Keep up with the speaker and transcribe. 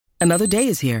Another day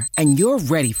is here, and you're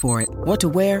ready for it. What to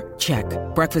wear? Check.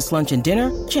 Breakfast, lunch, and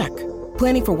dinner? Check.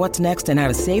 Planning for what's next and how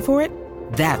to save for it?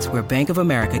 That's where Bank of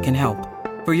America can help.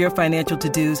 For your financial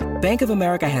to-dos, Bank of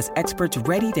America has experts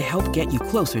ready to help get you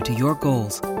closer to your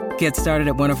goals. Get started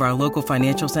at one of our local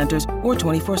financial centers or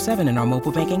 24/7 in our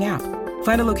mobile banking app.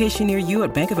 Find a location near you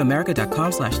at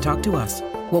bankofamerica.com/talktous.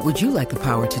 What would you like the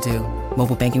power to do?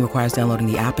 Mobile banking requires downloading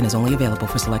the app and is only available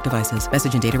for select devices.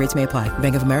 Message and data rates may apply.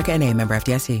 Bank of America N.A., member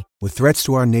FDIC. With threats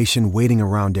to our nation waiting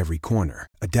around every corner,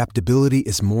 adaptability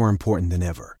is more important than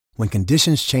ever. When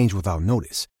conditions change without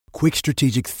notice, quick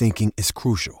strategic thinking is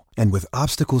crucial. And with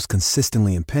obstacles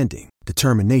consistently impending,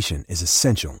 determination is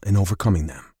essential in overcoming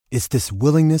them. It's this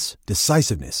willingness,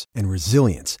 decisiveness, and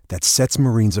resilience that sets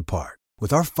Marines apart.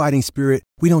 With our fighting spirit,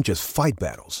 we don't just fight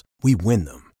battles, we win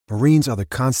them. Marines are the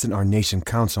constant our nation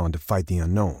counts on to fight the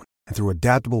unknown. And through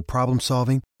adaptable problem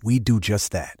solving, we do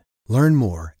just that. Learn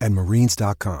more at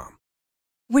marines.com.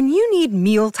 When you need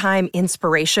mealtime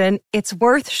inspiration, it's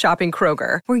worth shopping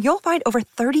Kroger, where you'll find over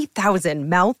 30,000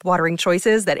 mouth-watering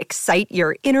choices that excite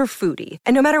your inner foodie.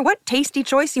 And no matter what tasty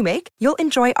choice you make, you'll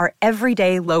enjoy our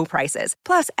everyday low prices,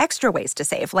 plus extra ways to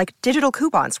save, like digital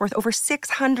coupons worth over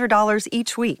 $600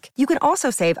 each week. You can also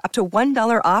save up to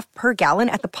 $1 off per gallon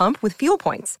at the pump with fuel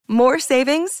points. More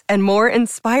savings and more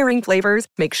inspiring flavors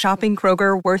make shopping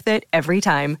Kroger worth it every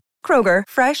time. Kroger,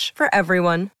 fresh for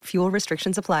everyone. Fuel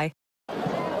restrictions apply.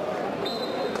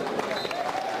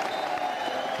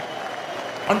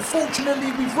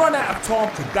 Unfortunately, we've run out of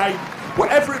time today.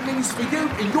 Whatever it means for you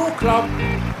in your club,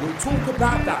 we'll talk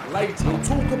about that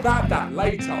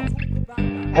later.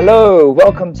 Hello,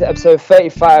 welcome to episode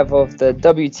 35 of the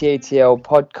WTATL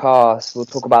podcast. We'll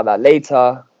talk about that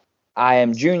later. I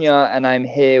am Junior, and I'm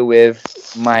here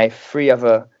with my three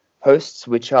other hosts,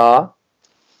 which are...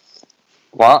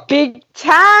 What? Big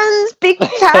Tans!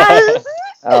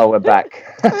 Oh, we're back.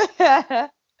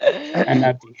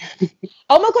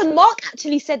 Oh my god, Mark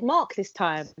actually said Mark this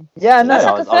time. Yeah, no.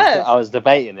 I was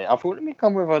debating it. I thought, let me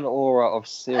come with an aura of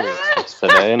seriousness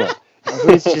today, innit?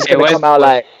 Who's just going to come out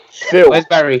like Phil? Where's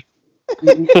Barry?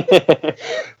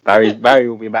 Barry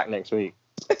will be back next week.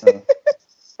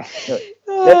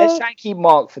 Let's try and keep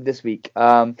Mark for this week.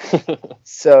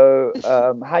 So,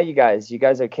 how you guys? You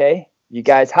guys okay? You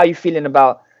guys, how you feeling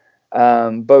about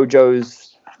Bojo's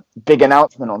big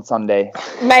announcement on Sunday?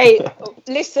 Mate,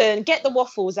 listen, get the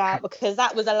waffles out, because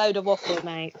that was a load of waffle,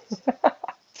 mate.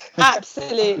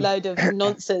 Absolute load of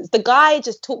nonsense. The guy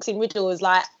just talks in riddles.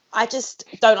 Like, I just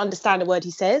don't understand a word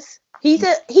he says. He's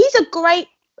a great,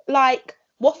 like,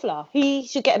 waffler. He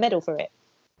should get a medal for it.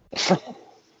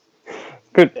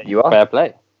 Good, you are. Fair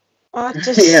play. I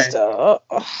just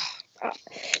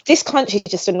this country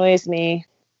just annoys me.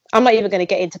 I'm not even going to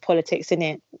get into politics,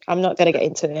 innit? I'm not going to get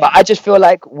into it. But I just feel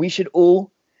like we should all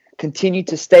continue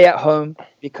to stay at home,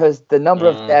 because the number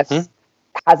of deaths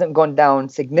hasn't gone down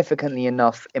significantly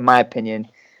enough, in my opinion.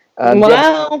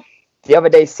 The other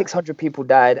day, 600 people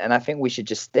died, and I think we should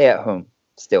just stay at home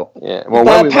still. Yeah. Well,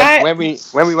 when we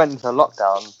went into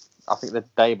lockdown, I think the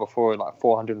day before, like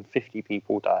 450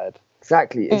 people died.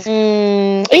 Exactly.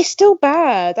 It's still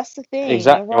bad. That's the thing.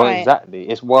 Exactly. Right. Well, exactly.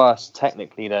 It's worse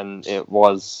technically than it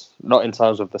was, not in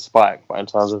terms of the spike, but in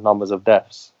terms of numbers of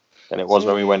deaths, than it was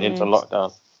when we went into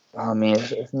lockdown. I mean,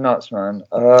 it's nuts, man.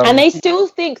 And they still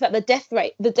think that the death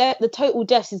rate, the total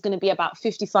deaths is going to be about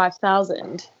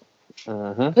 55,000.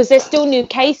 Because there's still new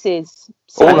cases.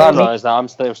 So all I know is that I'm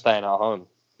still staying at home.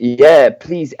 Yeah,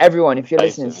 please, everyone, if you're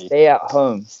listening, stay at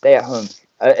home. Stay at home.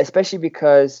 Especially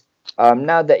because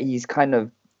now that he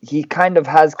hasn't eased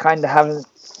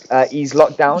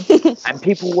lockdown, and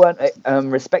people weren't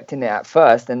respecting it at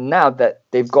first, and now that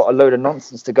they've got a load of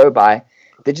nonsense to go by,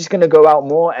 they're just going to go out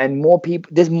more, and more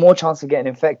people, there's more chance of getting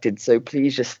infected. So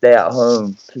please just stay at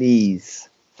home, please.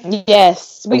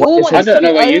 Yes, we all want. I don't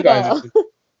know what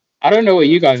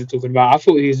you guys are talking about. I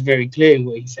thought he was very clear in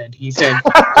what he said. He said,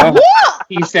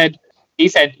 he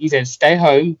said, stay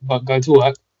home but go to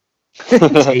work.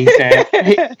 he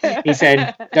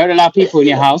said, don't allow people in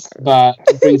your house, but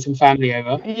bring some family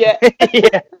over. Yeah.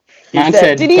 Man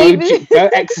said, go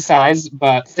exercise,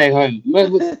 but stay home.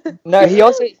 No, he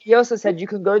also said you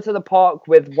can go to the park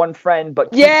with one friend,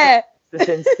 but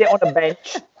sit on a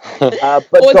bench.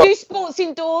 Or do sports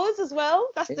indoors as well.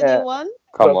 That's the new one.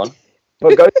 Come on.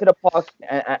 But go to the park,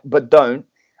 but don't.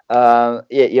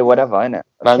 Whatever, innit?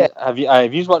 Man,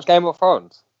 have you watched Game of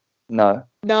Thrones? No.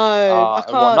 I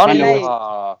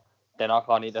can't. Then I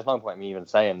can't. There's no point in me even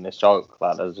saying this joke.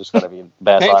 Like, there's just going to be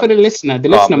bare Say it for the listener. The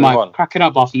listener might crack it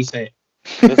up after you say it.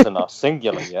 Listener,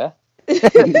 singular, yeah?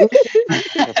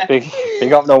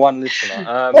 Big up the one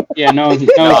listener. Yeah, no one's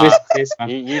listening to this, man.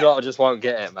 You lot just won't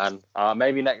get it, man.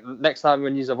 Maybe next time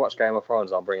when you watch Game of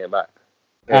Thrones, I'll bring it back.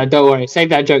 Don't worry, save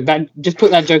that joke. Just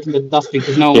put that joke in the dustbin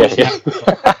because no one wants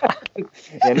that.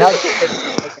 Yeah, now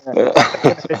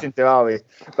listen to, are we?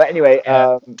 But anyway,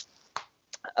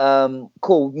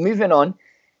 cool. Moving on.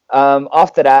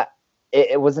 After that,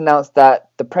 it was announced that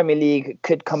the Premier League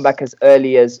could come back as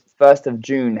early as 1st of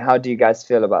June. How do you guys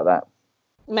feel about that?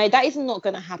 Mate, that is not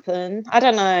going to happen. I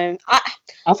don't know.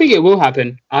 I think it will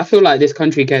happen. I feel like this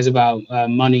country cares about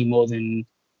money more than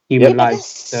human life.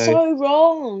 That's so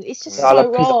wrong. It's just so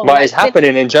wrong. But it's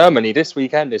happening in Germany this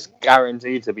weekend. It's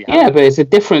guaranteed to be happening. Yeah, but it's a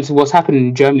difference of what's happening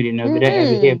in Germany and over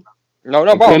here. No,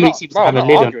 bro, I'm not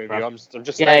arguing with you. I'm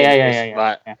just saying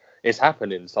it's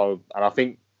happening. So, and I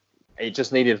think it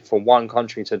just needed for one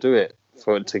country to do it,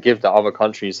 to give the other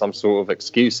countries some sort of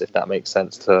excuse, if that makes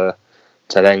sense, to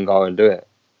then go and do it.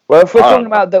 Well, if we're talking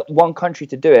about the one country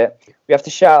to do it, we have to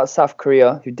shout out South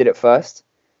Korea, who did it first.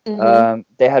 Mm-hmm.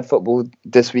 They had football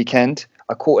this weekend.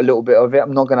 I caught a little bit of it.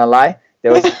 I'm not gonna lie.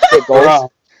 There was some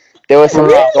goals. There was some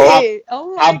goals.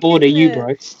 How bored are you,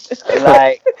 bro?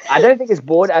 Like, I don't think it's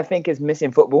bored. I think it's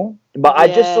missing football. But I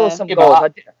just saw some goals.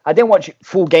 I didn't watch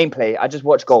full gameplay. I just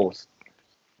watched goals.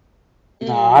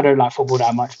 No, I don't like football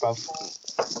that much, bro.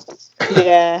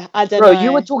 Yeah, I don't know. Bro,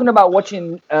 you were talking about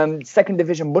watching second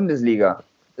division Bundesliga.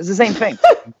 It's the same thing.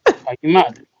 Are you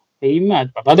mad? Are you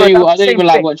mad, bro? I don't even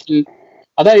like watching.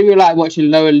 I don't even like watching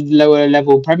lower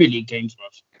level Premier League games, bro.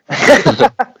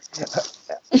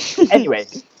 Anyway,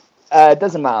 it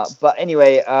doesn't matter. But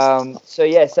anyway, so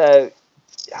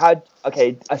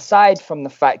aside from the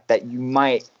fact that you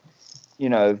might,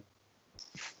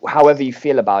 however you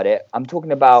feel about it, I'm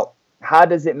talking about how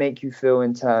does it make you feel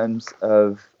in terms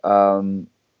of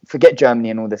forget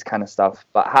Germany and all this kind of stuff,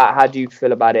 but how do you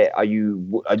feel about it? Do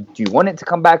you want it to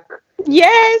come back?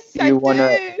 Yes, do you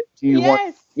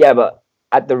want? Yeah, but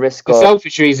at the risk of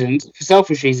selfish reasons,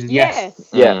 yes.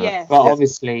 Yeah. Yes. But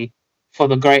obviously, for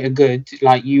the greater good,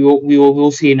 like we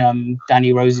all seen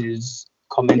Danny Rose's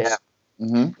comments. Yeah.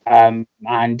 Mm-hmm.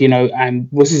 And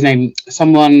what's his name?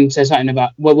 Someone said something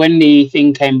about when the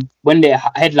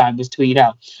headline was tweeted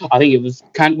out. I think it was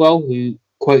Cantwell who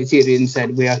quoted it and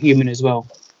said, "We are human as well."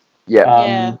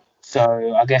 Yeah.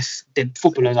 So I guess the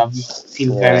footballers I've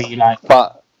seen very like.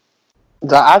 But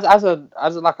as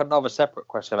another separate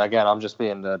question, again, I'm just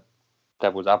being the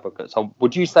devil's advocate. So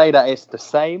would you say that it's the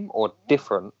same or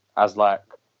different as like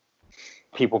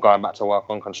people going back to work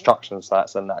on construction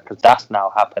sites and that? Because that's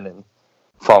now happening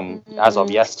from as of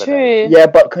yesterday. True. Yeah,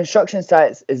 but construction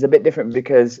sites is a bit different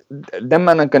because them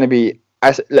men are going to be.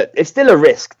 Look, it's still a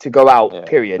risk to go out. Yeah.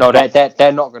 Period. No,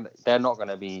 they're not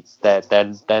gonna be.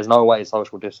 There's no way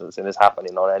social distancing is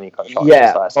happening on any construction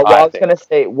site. But what I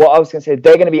was gonna say,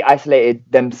 they're gonna be isolated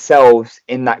themselves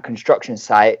in that construction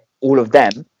site, all of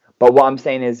them. But what I'm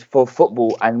saying is for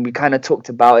football, and we kind of talked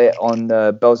about it on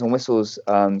the Bells and Whistles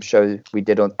show we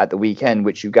did at the weekend,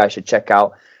 which you guys should check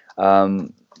out.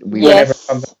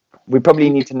 We probably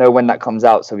need to know when that comes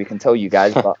out so we can tell you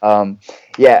guys. But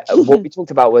what we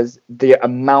talked about was the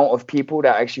amount of people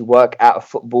that actually work at a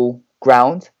football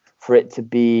ground for it to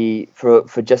be for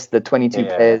just the 22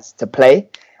 players to play.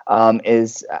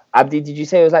 Is Abdi? Did you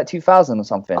say it was like 2,000 or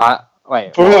something? No,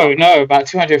 about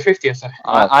 250 or so.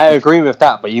 I agree with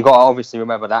that, but you got to obviously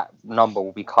remember that number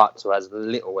will be cut to as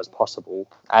little as possible.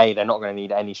 They're not going to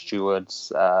need any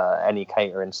stewards, any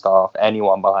catering staff,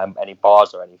 anyone behind any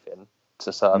bars or anything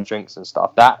to serve drinks and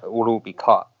stuff. That will all be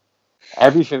cut.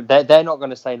 Everything they're not going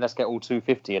to say let's get all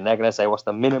 250, and they're going to say what's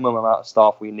the minimum amount of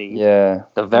staff we need. Yeah,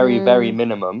 the very very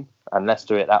minimum, and let's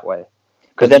do it that way.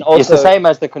 Because then also, it's the same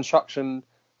as the construction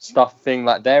stuff thing.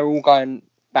 Like they're all going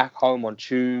back home on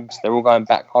tubes. They're all going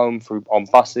back home on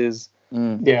buses.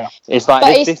 Yeah, it's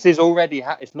like this is already.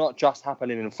 It's not just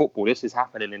happening in football. This is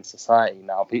happening in society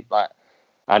now. People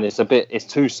and it's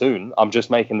too soon. I'm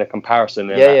just making the comparison.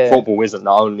 Football isn't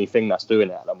the only thing that's doing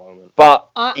it at the moment. But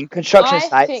in construction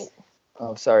sites.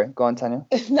 Oh, sorry. Go on, Tanya.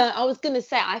 No, I was going to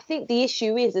say, I think the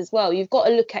issue is as well, you've got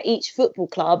to look at each football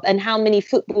club and how many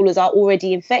footballers are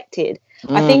already infected.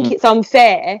 I think it's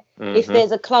unfair if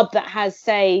there's a club that has,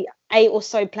 say, 8 or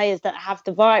so players that have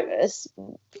the virus.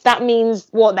 That means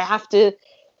they have to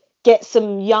get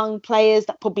some young players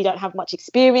that probably don't have much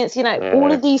experience.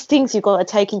 All of these things you've got to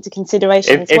take into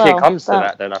consideration as well. If it comes to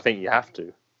that, then I think you have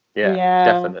to. Yeah,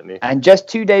 definitely. And just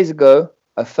 2 days ago,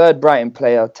 a third Brighton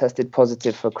player tested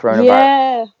positive for coronavirus.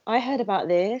 Yeah, I heard about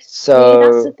this. So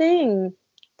that's the thing.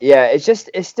 Yeah, it's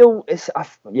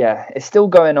still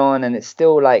going on, and it's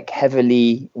still like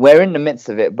heavily. We're in the midst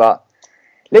of it, but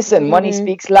Listen, money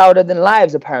speaks louder than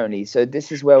lives, apparently. So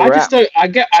this is where we're at. I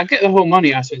get the whole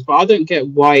money aspect, but I don't get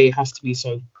why it has to be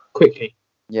so quickly.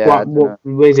 Yeah. What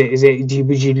is it?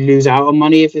 Would you lose out on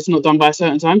money if it's not done by a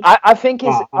certain time? I think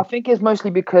it's mostly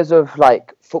because of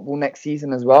like football next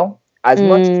season as well. As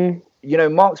much,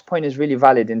 Mark's point is really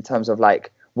valid in terms of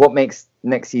like what makes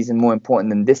next season more important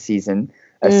than this season.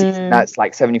 A season that's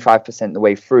like 75% the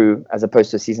way through, as opposed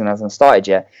to a season that hasn't started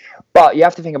yet. But you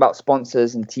have to think about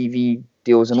sponsors and TV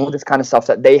deals and all this kind of stuff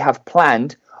that they have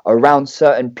planned around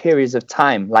certain periods of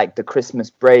time, like the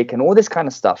Christmas break and all this kind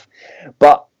of stuff.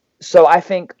 But so I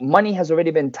think money has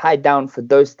already been tied down for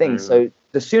those things. So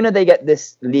the sooner they get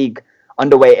this league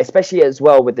underway, especially as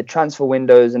well with the transfer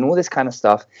windows and all this kind of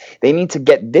stuff, they need to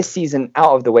get this season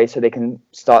out of the way so they can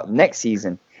start next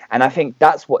season. And I think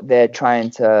that's what they're trying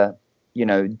to,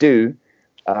 do.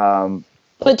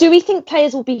 But do we think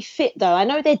players will be fit though? I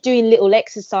know they're doing little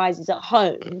exercises at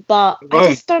home, but I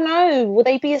just don't know. Will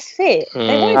they be as fit?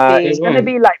 They won't be. It's going to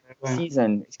be like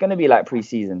pre-season. It's going to be like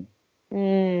pre-season.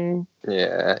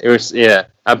 Yeah, it was. Yeah,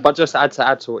 but just add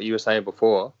to what you were saying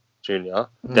before, Junior.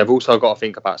 They've also got to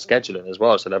think about scheduling as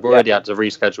well. So they've already had to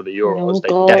reschedule the Euros.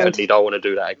 They definitely don't want to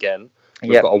do that again.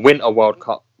 We've got a Winter World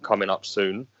Cup coming up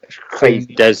soon.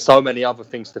 Crazy. There's so many other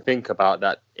things to think about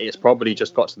that it's probably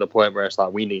just got to the point where it's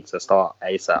like we need to start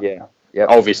ASAP. Yeah.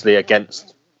 Obviously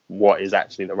against what is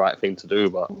actually the right thing to do,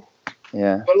 but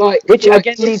which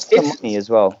again leads to money as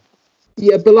well.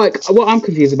 Yeah, but like what I'm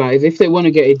confused about is if they want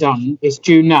to get it done, it's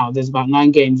June now. There's about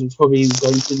 9 games. It's probably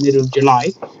going to the middle of July,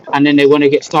 and then they want to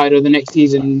get started on the next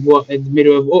season. At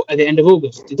the end of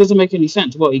August? It doesn't make any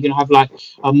sense. What, you're going to have like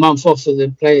a month off for the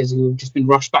players who have just been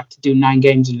rushed back to do 9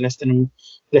 games in less than a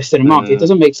month? It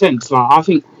doesn't make sense. Like I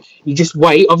think you just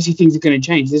wait. Obviously, things are going to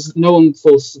change. There's no one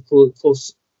foresaw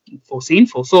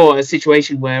a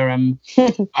situation where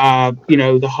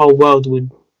the whole world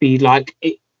would be like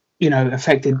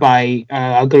affected by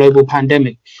a global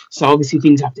pandemic. So obviously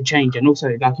things have to change. And also,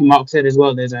 like Mark said as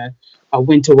well, there's a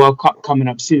Winter World Cup coming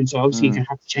up soon. So obviously you're going to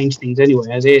have to change things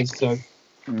anyway, as it is. So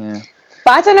yeah.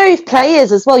 But I don't know if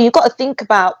players as well, you've got to think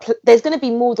about, there's going to be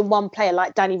more than one player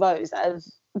like Danny Rose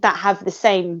that have the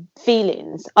same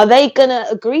feelings. Are they going to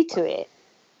agree to it?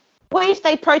 What if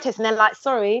they protest and they're like,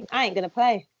 sorry, I ain't going to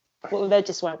play? Well, they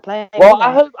just won't play. Well,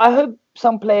 I hope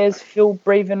some players feel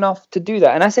brave enough to do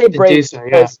that. And I say brave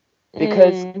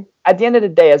because at the end of the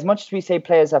day, as much as we say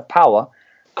players have power,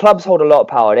 clubs hold a lot of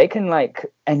power. They can like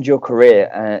end your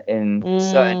career in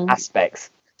certain aspects.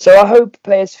 So I hope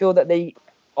players feel that they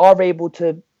are able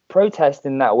to protest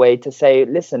in that way, to say,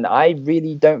 listen, I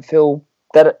really don't feel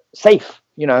that safe.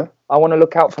 I want to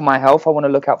look out for my health. I want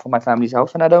to look out for my family's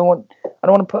health, and I don't want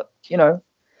to put,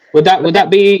 Would that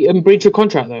be a breach of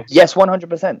contract though? Yes,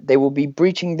 100%. They will be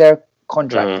breaching their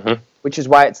contract, which is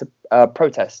why it's a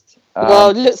protest. Well,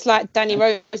 it looks like Danny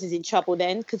Rose is in trouble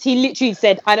then, because he literally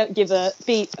said, I don't give a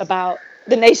beat about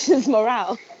the nation's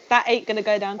morale. That ain't going to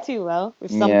go down too well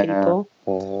with some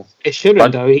people. It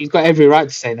shouldn't, though. He's got every right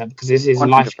to say that because this is 100%.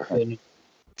 Life.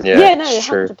 Yeah, no,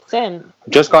 100%.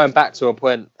 Just going back to a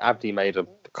point Abdi made a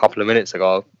couple of minutes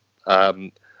ago,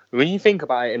 when you think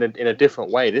about it in a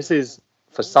different way, this is,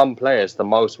 for some players, the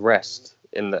most rest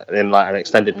in like an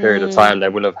extended period of time they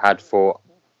will have had for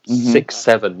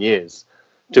 6-7 years.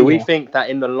 Do we think that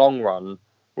in the long run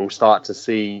we'll start to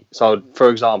see? So, for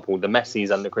example, the Messis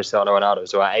and the Cristiano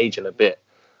Ronaldos who are aging a bit,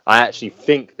 I actually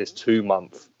think this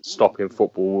 2-month stop in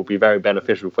football will be very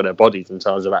beneficial for their bodies in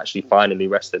terms of actually finally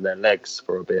resting their legs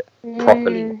for a bit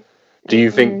properly. Do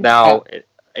you think now,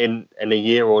 in a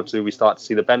year or two, we start to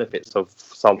see the benefits of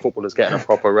some footballers getting a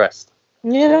proper rest?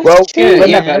 Yeah, that's true.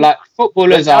 But like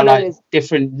footballers are like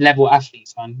different level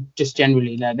athletes, man. Just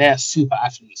generally, they're super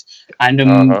athletes, and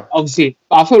obviously,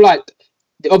 I feel like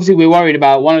we're worried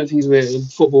about one of the things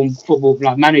with football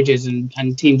like managers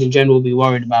and teams in general will be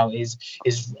worried about is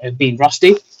being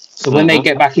rusty. So when they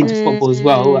get back into football as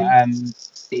well,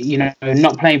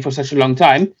 not playing for such a long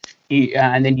time,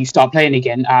 and then you start playing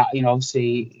again.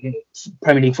 Obviously,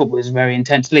 Premier League football is a very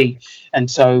intense league, and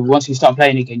so once you start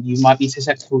playing again, you might be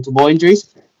susceptible to more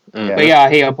injuries. But I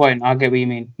hear your point. I get what you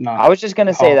mean. No, I was just going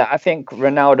to say that I think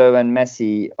Ronaldo and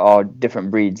Messi are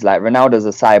different breeds. Like Ronaldo's a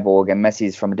cyborg and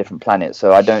Messi's from a different planet,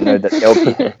 so I don't know that they'll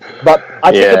be. But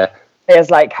I think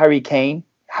players like Harry Kane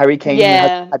has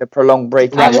had a prolonged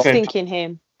break. I was thinking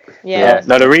him. Yeah.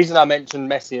 No, the reason I mentioned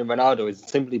Messi and Ronaldo is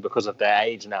simply because of their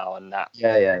age now, and that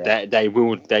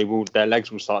their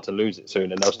legs will start to lose it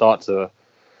soon, and they'll start to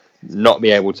not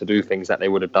be able to do things that they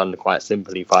would have done quite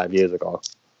simply 5 years ago.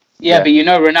 Yeah, but you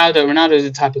know, Ronaldo's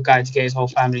the type of guy to get his whole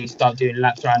family to start doing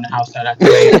laps around the house like that.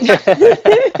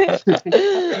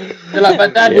 They're like,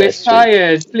 but Dad, we're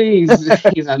tired, please.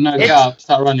 He's like, no, get up,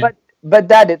 start running. But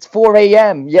Dad, it's 4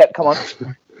 a.m. Yeah, come on.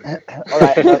 All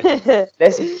right,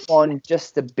 let's move on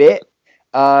just a bit.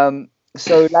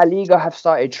 So La Liga have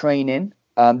started training.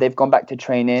 They've gone back to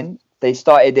training. They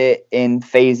started it in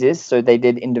phases. So they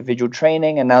did individual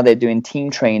training and now they're doing team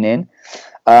training.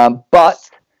 But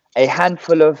a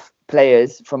handful of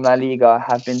players from La Liga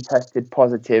have been tested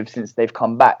positive since they've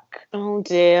come back. Oh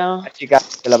dear. How do you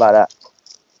guys feel about that?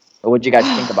 Or what do you guys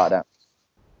think about that?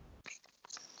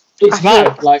 It's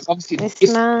mad. Like obviously,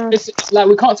 it's like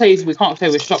we can't say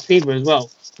we're shock fever as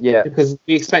well. Yeah. Because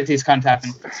we expect this kind of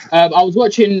happen. I was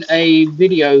watching a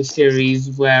video series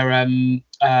where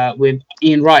with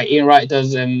Ian Wright. Ian Wright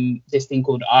does this thing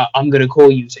called I'm Gonna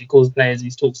Call You. So he calls players and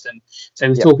he talks to them. So he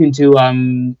was talking to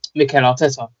Mikel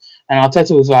Arteta. And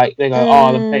Arteta was like, they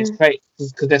go, the players great.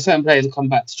 Because there's certain players that come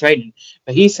back to training.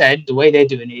 But he said the way they're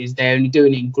doing it is they're only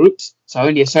doing it in groups. So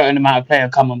only a certain amount of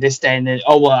players come on this day and then,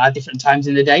 at different times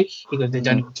in the day. Because they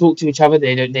don't even talk to each other.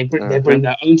 They bring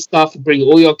their own stuff, bring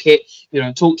all your kit. You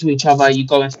don't talk to each other. You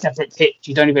go in separate pitch.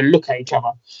 You don't even look at each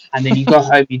other. And then you go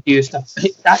home, you do your stuff.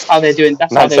 That's how they're doing.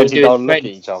 That's how they're doing. You don't look at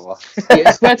each other.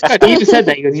 Yeah, swear to God, he even said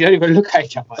that. He goes, you don't even look at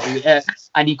each other.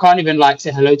 And you can't even like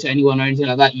say hello to anyone or anything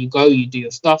like that. You go, you do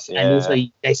your stuff, and also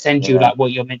they send you like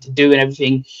what you're meant to do and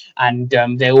everything. And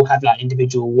they all have like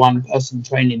individual one person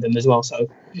training them as well. So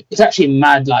it's actually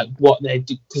mad like what they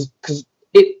do because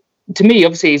it to me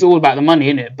obviously it's all about the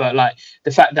money, innit? But like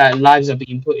the fact that lives are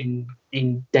being put in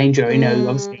danger,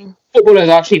 obviously footballers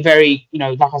are actually very,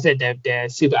 like I said, they're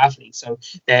super athletes, so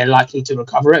they're likely to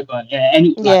recover it. But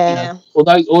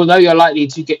although you're likely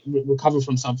to recover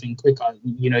from something quicker,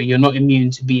 you're not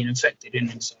immune to being infected,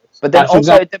 innit? So, but then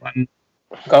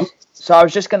so I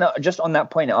was just on that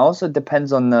point, it also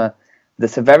depends on the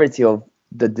severity of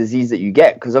the disease that you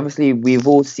get, because obviously we've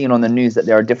all seen on the news that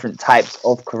there are different types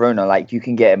of corona. Like you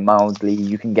can get it mildly,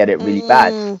 you can get it really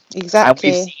bad. Exactly.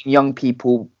 And we've seen young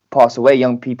people pass away,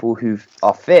 young people who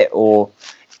are fit so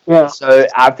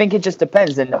I think it just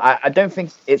depends, and I don't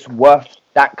think it's worth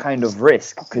that kind of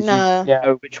risk because you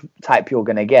know which type you're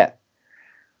gonna get.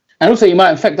 And also you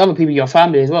might infect other people in your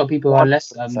family as well, people who are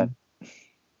less and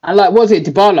like, was it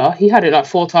Dybala? He had it like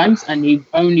 4 times and he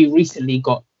only recently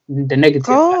got the negative.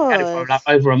 Like, had it for like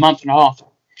over a month and a half.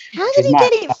 How did he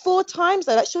get it 4 times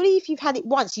though? Like, surely if you've had it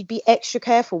once, you'd be extra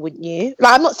careful, wouldn't you?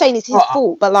 Like, I'm not saying it's his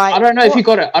fault, but like, I don't know if he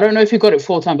got it. I don't know if he got it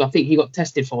 4 times. I think he got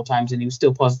tested 4 times and he was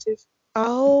still positive.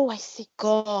 Oh, I see.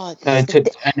 God. And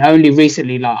only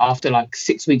recently, like after like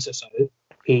 6 weeks or so,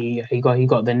 he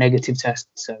got the negative test.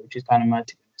 So which is kind of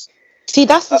mad. See,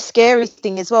 that's the scary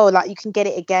thing as well. Like, you can get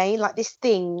it again. Like, this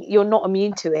thing, you're not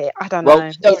immune to it. I don't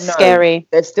know. It's scary.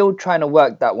 They're still trying to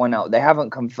work that one out. They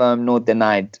haven't confirmed nor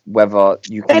denied whether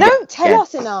you can. They don't tell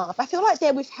us enough. I feel like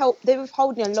they're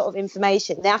withholding a lot of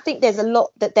information. I think there's a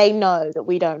lot that they know that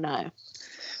we don't know.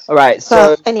 All right.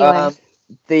 So anyway,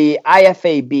 the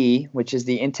IFAB, which is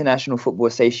the International Football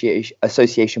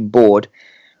Association Board,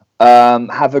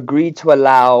 have agreed to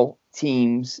allow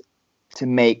teams to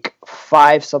make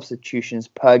 5 substitutions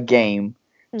per game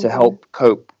to help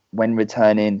cope when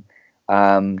returning,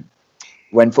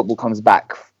 when football comes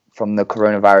back from the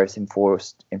coronavirus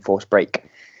enforced break.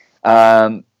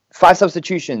 5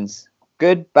 substitutions,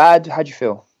 good, bad? How'd you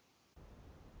feel?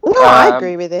 No, I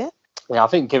agree with it. Yeah, I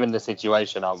think given the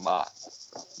situation, I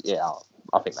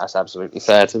think that's absolutely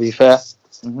fair. To be fair,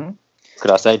 could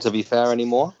I say to be fair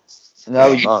anymore?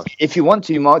 No, if you want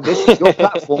to, Mark, this is your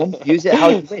platform. Use it how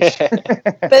you wish.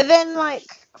 But then, like,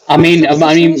 I mean,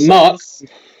 Mark.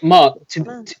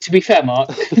 To be fair, Mark,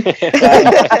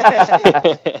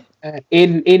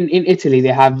 in Italy they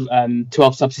have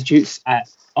 12 substitutes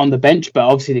on the bench, but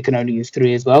obviously they can only use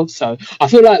 3 as well. So I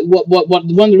feel like what one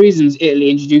of the reasons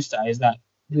Italy introduced that is that,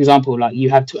 for example, like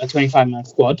you have a 25-man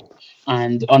squad,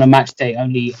 and on a match day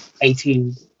only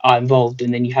 18 are involved,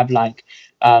 and then you have like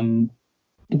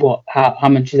how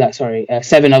much is that? Sorry,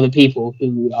 7 other people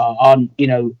who aren't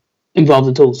involved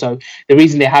at all. So the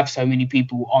reason they have so many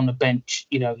people on the bench,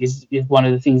 is one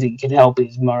of the things that can help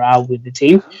is morale with the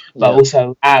team. But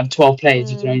also, out of 12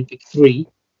 players, you can only pick 3.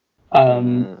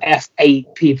 That's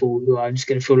 8 people who are just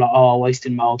going to feel like, I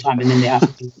wasted my whole time, and then they have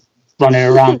to be running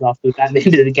around at the end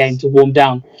of the game to warm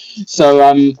down. So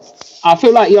I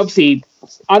feel like obviously,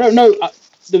 I don't know.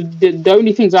 The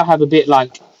only things I have a bit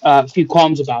like a few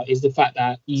qualms about is the fact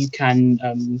that you can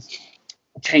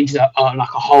change like a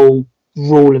whole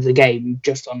rule of the game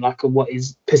just on like what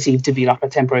is perceived to be like a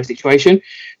temporary situation.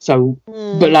 So,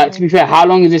 but like, to be fair, how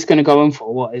long is this going to go on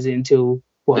for? What is it until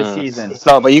this season.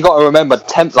 No, but you got to remember,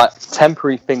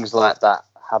 temporary things like that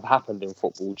have happened in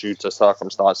football due to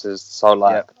circumstances. So,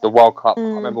 the World Cup, I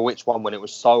remember which one when it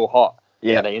was so hot.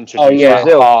 Yeah, they introduced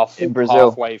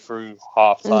halfway through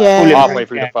half time, halfway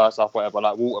through the first half, whatever,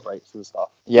 like water breaks and stuff.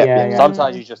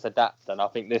 Sometimes you just adapt, and I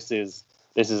think this is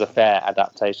a fair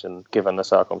adaptation given the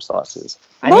circumstances.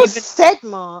 Well said,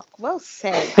 Mark. Well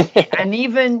said. And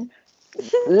even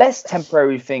less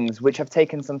temporary things which have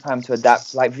taken some time to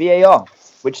adapt, like VAR,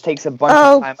 which takes a bunch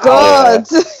of time. Oh God!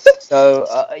 So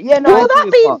will that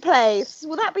be in place?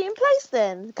 Will that be in place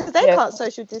then? Because they can't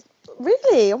social distance.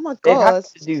 Really? Oh my God! They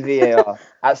have to do VAR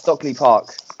at Stockley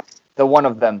Park. They're one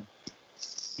of them.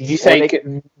 Did you say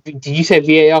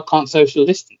VAR can't social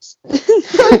distance?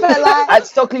 At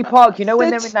Stockley Park, you know when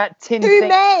they're in that tin thing.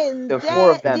 Men. The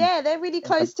four of them. Yeah, they're really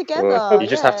close together. You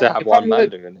just have to have one man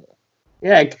doing it.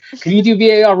 Yeah, can you do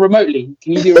VAR remotely?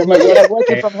 Can you do it remotely? Yeah,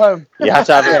 working from home. You have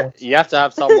to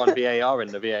have someone VAR in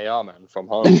the VAR man from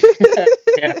home.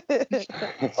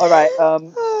 All right.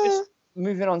 Just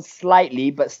moving on slightly,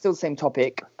 but still same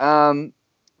topic.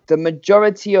 The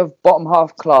majority of bottom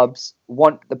half clubs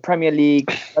want the Premier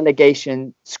League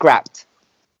relegation scrapped.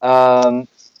 I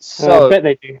bet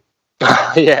they do.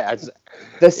 Yeah.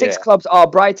 The 6 clubs are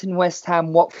Brighton, West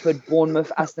Ham, Watford,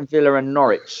 Bournemouth, Aston Villa, and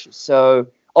Norwich. So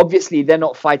obviously they're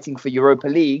not fighting for Europa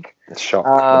League. Shock. The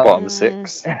bottom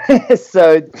 6.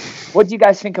 So what do you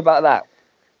guys think about that?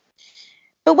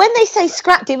 But when they say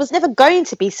scrapped, it was never going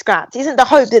to be scrapped. Isn't the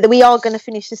hope that we are going to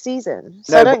finish the season?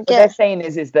 So what they're saying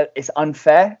is that it's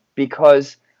unfair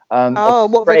because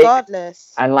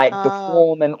regardless, and the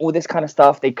form and all this kind of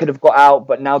stuff, they could have got out,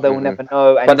 but now they will never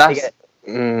know. And but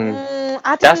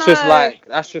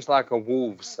that's just like a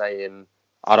Wolves saying,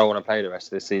 I don't want to play the rest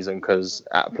of this season because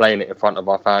playing it in front of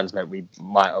our fans meant we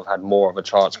might have had more of a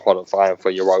chance qualifying for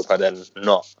Europa than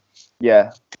not.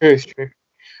 Yeah, true.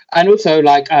 And also,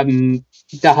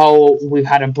 the whole we've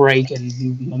had a break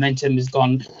and momentum is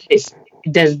gone.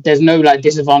 There's no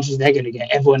disadvantage they're going to get.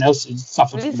 Everyone else is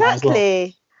suffering from that as well.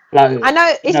 Exactly. I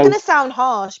know it's going to sound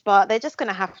harsh, but they're just going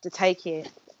to have to take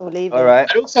it or leave it. All right.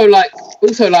 And also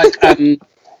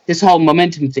this whole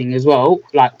momentum thing as well.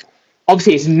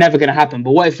 Obviously, it's never going to happen.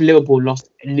 But what if Liverpool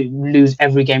lose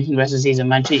every game from the rest of the season?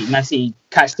 Man City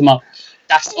catch them up.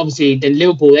 That's obviously then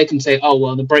Liverpool. They can say, "Oh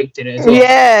well, the break did it as well."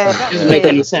 Yeah, it doesn't make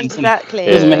any sense. Exactly.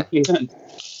 It doesn't make any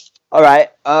sense. All right.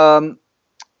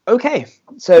 Okay.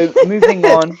 So moving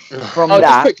on from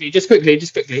that. Just quickly.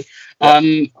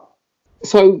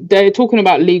 So they're talking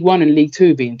about League One and League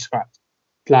Two being scrapped.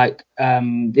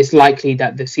 It's likely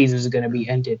that the seasons are going to be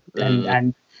ended,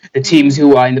 and the teams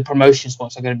who are in the promotion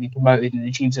spots are going to be promoted, and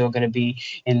the teams who are going to be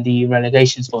in the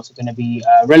relegation spots are going to be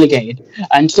relegated.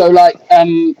 And so,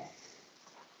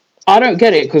 I don't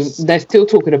get it because they're still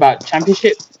talking about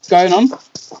championship going on.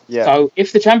 Yeah. So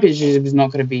if the championship is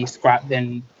not going to be scrapped,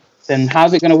 then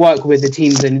how's it going to work with the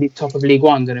teams in the top of League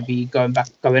One going to be going up?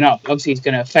 Obviously, it's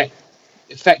going to affect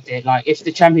it. If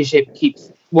the championship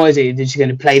keeps, what is it? They're just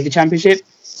going to play the championship?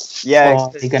 Yeah,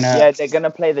 they're going to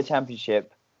play the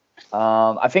championship.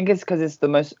 I think it's because it's the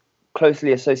most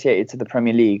closely associated to the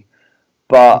Premier League.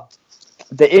 But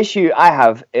the issue I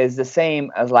have is the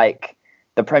same as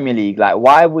the Premier League.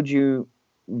 Why would you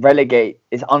relegate?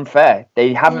 It's unfair.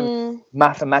 They haven't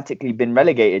mathematically been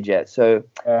relegated yet. So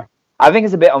I think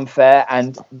it's a bit unfair.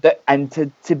 And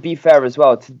to be fair as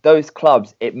well, to those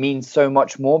clubs, it means so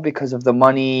much more because of the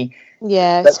money.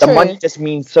 Yeah, the money just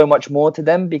means so much more to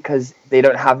them because they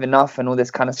don't have enough and all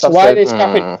this kind of stuff. So why are they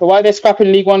scrapping? So why are they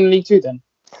scrapping League One and League Two then?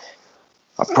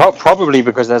 Probably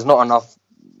because there's not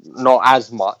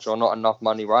as much or not enough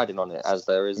money riding on it as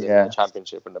there is in the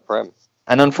Championship and the Prem.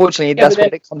 And unfortunately, that's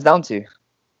what it comes down to.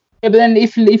 Yeah, but then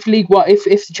if League One, if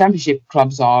the Championship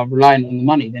clubs are relying on the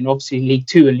money, then obviously League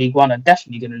Two and League One are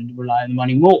definitely going to rely on the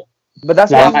monny more. But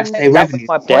that's what I'm saying. That was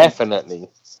my point. Definitely.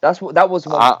 That was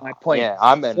my point. Yeah,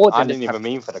 I didn't even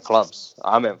mean for the clubs.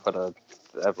 I meant for the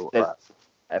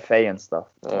FA and stuff,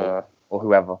 or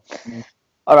whoever.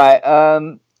 All right.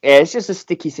 It's just a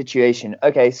sticky situation.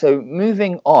 Okay, so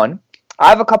moving on, I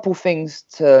have a couple things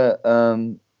to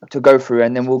go through,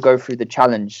 and then we'll go through the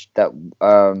challenge that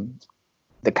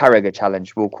the Carragher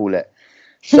challenge, we'll call it.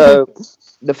 So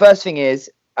the first thing is,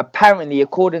 apparently,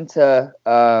 according to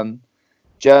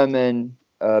German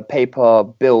paper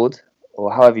Bild,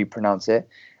 or however you pronounce it,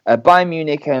 Bayern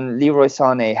Munich and Leroy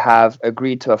Sané have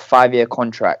agreed to a 5-year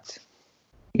contract.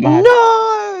 Mad.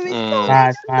 No,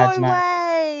 Mad.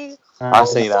 way. I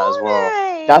see that as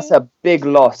well. That's a big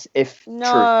loss if true.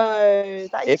 No,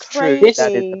 that is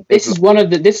crazy. This is one of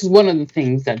the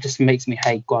things that just makes me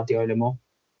hate Guardiola more.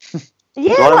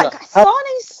 Yeah, like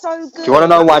Sane's so good. Do you want to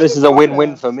know why this is a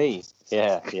win-win for me?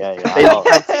 Yeah.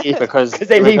 because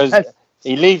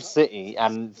he leaves City,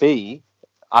 and B,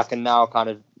 I can now kind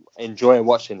of enjoy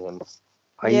watching him.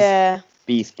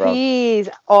 Beast, bro. He's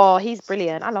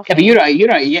brilliant. I love him. But you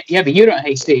don't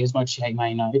hate City as much as you hate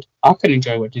Man United. I can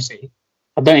enjoy watching City.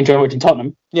 I don't enjoy watching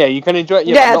Tottenham. Yeah, you can enjoy.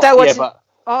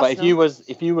 But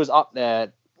if you was up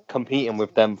there competing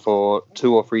with them for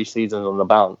 2 or 3 seasons on the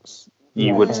bounce,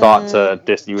 you would start to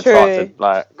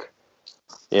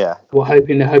Well,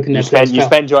 hoping you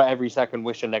spend your every second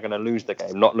wishing they're going to lose the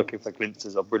game, not looking for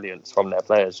glimpses of brilliance from their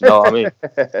players. You know what I mean?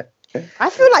 I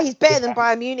feel like he's better than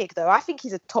Bayern Munich, though. I think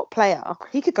he's a top player.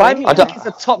 He could go. Bayern Munich is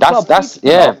a top club.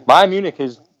 Bayern Munich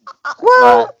is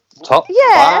top. But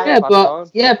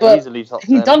easily top.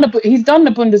 He's done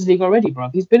the Bundesliga already, bro.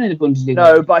 He's been in the Bundesliga.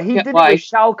 No, but he did it with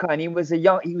Schalke, and he was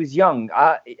young.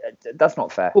 That's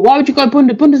not fair. But why would you go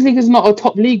Bundesliga? Is not a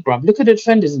top league, bro. Look at the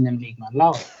defenders in them league, man.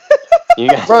 Allow it.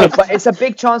 Bro, but it's a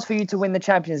big chance for you to win the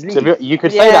Champions League. So you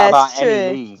could say that about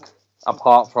any league,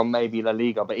 apart from maybe La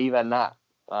Liga. But even that,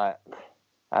 I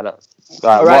don't.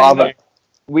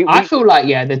 I feel like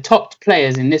the top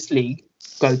players in this league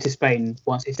go to Spain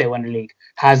if they win the league.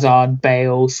 Hazard,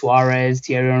 Bale, Suarez,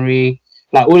 Thierry Henry,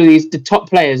 like all of these, the top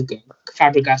players,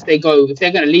 Fabregas, they go, if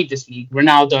they're going to leave this league,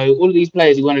 Ronaldo, all of these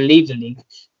players who want to leave the league,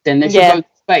 then they should go to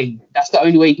Spain. That's the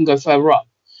only way you can go further up.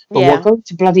 But we'll go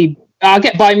to bloody... I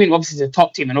get Bayern Munich, obviously, is a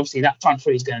top team, and obviously that front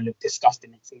three is going to look disgusting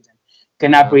next season.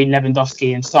 Gnabry,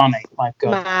 Lewandowski, and Sane. My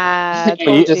God.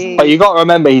 But you got to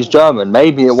remember, he's German.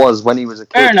 Maybe it was when he was a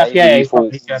kid. Fair enough, he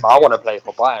thought, I want to play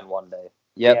for Bayern one day.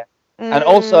 Yep. Yeah. And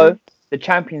also, the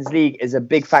Champions League is a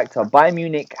big factor. Bayern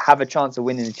Munich have a chance of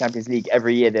winning the Champions League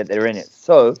every year that they're in it.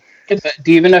 So, do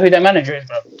you even know who their manager is,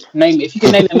 bro? If you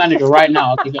can name their manager right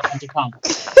now, I'll give you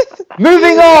 £100.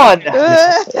 Moving on.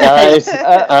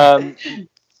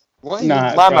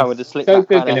 My man with the slick back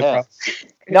kind of hair.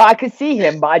 No, I could see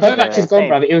him, but I don't know. Kovac is gone,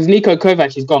 brother. It was Niko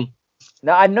Kovac. He's gone.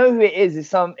 No, I know who it is.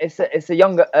 It's a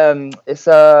younger.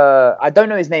 I don't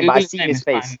know his name, but I see his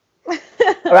face.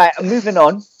 All right, moving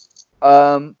on.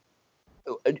 A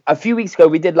few weeks ago,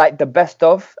 we did like the best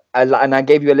of, and I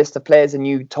gave you a list of players, and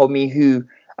you told me who,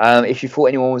 if you thought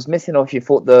anyone was missing or if you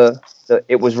thought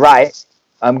it was right.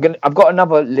 I've got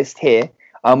another list here.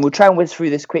 We'll try and whiz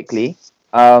through this quickly.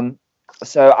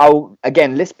 So I'll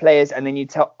again list players, and then you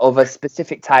tell of a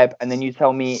specific type, and then you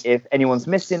tell me if anyone's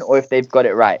missing or if they've got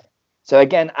it right. So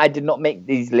again, I did not make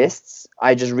these lists.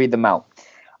 I just read them out.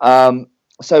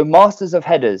 So masters of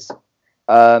headers: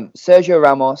 Sergio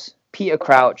Ramos, Peter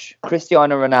Crouch,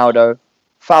 Cristiano Ronaldo,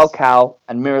 Falcao,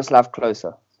 and Miroslav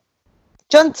Klose.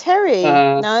 John Terry,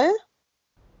 no?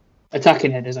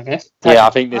 Attacking headers, I guess. Yeah, I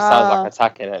think this sounds like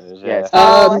attacking headers. Yeah.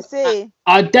 I see.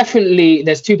 I definitely.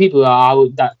 There's two people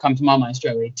that come to my mind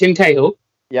straight away. Tim Cahill.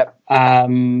 Yep.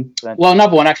 Well,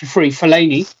 another one actually,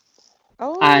 Fellaini.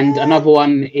 And another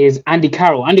one is Andy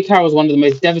Carroll. Andy Carroll is one of the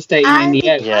most devastating in the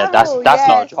air. Yeah, that's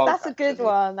not a joke. That's a good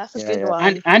one. That's a good one.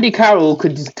 And Andy Carroll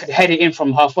could head it in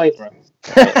from halfway, bro.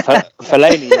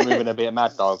 Fellaini moving a bit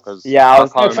mad though, because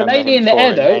Fellaini in the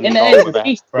air though. In the air,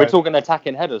 we're talking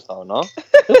attacking headers though, no?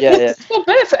 Yeah. It's got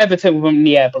better for Everton from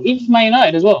the air, but even for Man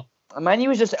United as well. Man, he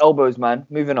was just elbows, man.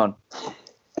 Moving on.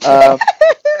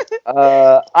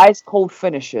 Ice cold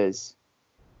finishers.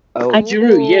 And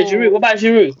Giroud, Giroud. What about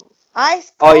Giroud?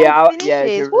 Ice cold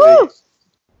finishes. Woo!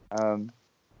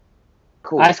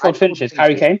 Cool. Ice cold finishes.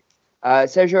 Harry Kane.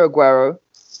 Sergio Aguero.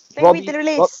 Read the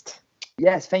list.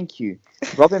 Yes, thank you.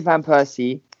 Robin van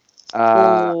Persie.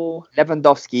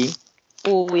 Lewandowski.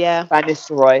 Oh yeah. Van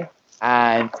Nistelrooy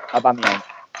and Aubameyang.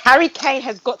 Harry Kane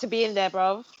has got to be in there,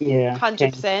 bro. Yeah.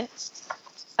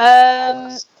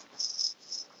 100%.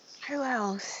 Who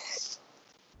else?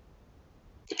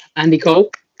 Andy Cole.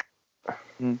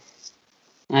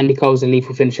 Andy Cole's a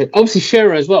lethal finisher. Obviously,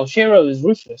 Shearer as well. Shearer is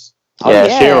ruthless.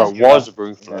 Shearer was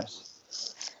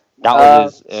ruthless. That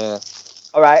was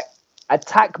All right.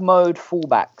 Attack mode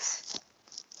fullbacks: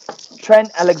 Trent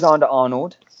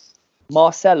Alexander-Arnold,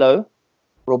 Marcelo,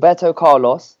 Roberto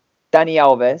Carlos, Dani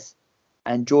Alves,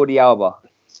 and Jordi Alba.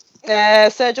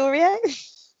 Sergio Aurier?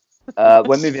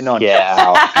 We're moving on.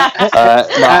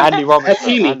 Andy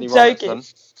Robertson.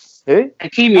 Who?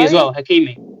 Hakimi as well.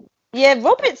 Hakimi. Yeah,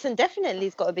 Robertson definitely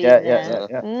has got to be in there.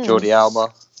 Yeah. Jordi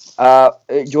Alba.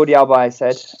 Jordi Alba, I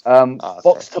said.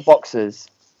 Box to boxes.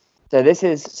 So this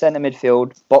is centre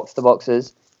midfield, box to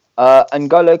boxes.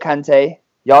 N'Golo Kante,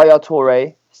 Yaya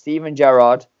Toure, Steven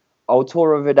Gerrard,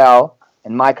 Arturo Vidal,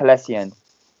 and Michael Essien.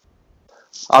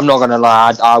 I'm not going to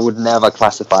lie, I would never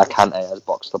classify Kante as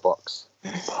box to box.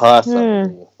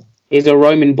 Personally. He's a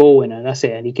Roman ball winner, that's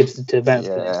it, and he gives it to a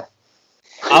better player.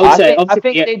 I would say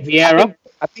Vieira.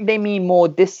 I think they mean more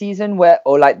this season,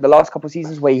 or like the last couple of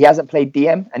seasons where he hasn't played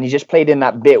DM and he just played in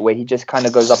that bit where he just kind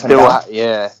of goes up and down.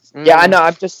 Yeah. Yeah, I know.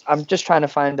 I'm just trying to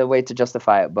find a way to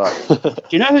justify it, but do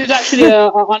you know who's actually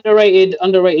an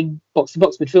underrated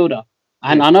box-to-box midfielder?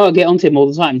 And I know I get onto him all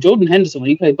the time. Jordan Henderson, when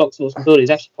he played box-to-box midfielder,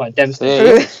 he's actually quite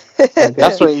devastating. Yeah,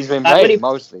 that's what he's been playing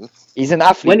mostly. He's an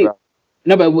athlete.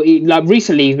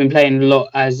 Recently he's been playing a lot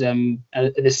as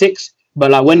the 6. But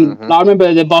like when I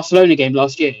remember the Barcelona game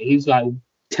last year, he was like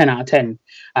 10 out of 10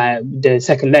 the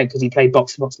second leg because he played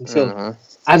box-to-box midfield.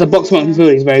 As a box-to-box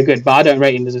midfielder, he's very good, but I don't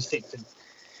rate him as a 6.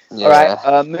 Yeah.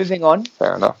 All right, moving on.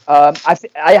 Fair enough. I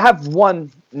have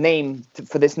one name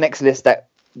for this next list that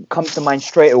comes to mind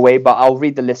straight away, but I'll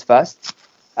read the list first.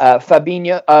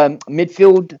 Fabinho,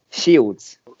 midfield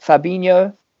shields.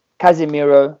 Fabinho,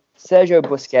 Casemiro, Sergio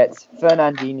Busquets,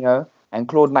 Fernandinho, and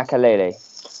Claude Makelele.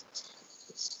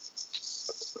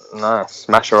 Nice.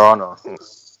 Mascherano.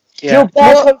 Yeah.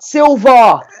 Gilberto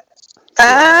Silva.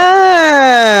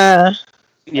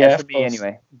 Yeah, for me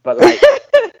anyway. But like,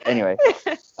 anyway.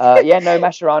 No,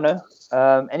 Mascherano.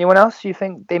 Anyone else you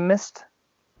think they missed?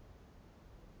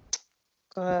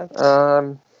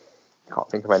 Can't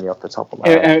think of any off the top of my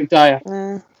head. Eric Dyer.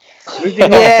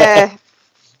 Yeah.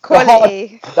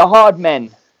 Quality. The hard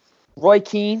men. Roy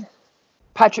Keane,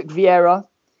 Patrick Vieira,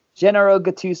 Gennaro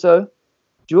Gattuso,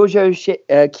 Giorgio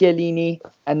Chiellini,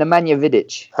 and Nemanja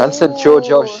Vidic. I said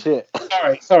Giorgio shit.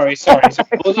 Sorry.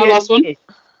 What was that last one?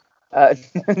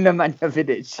 Nemanja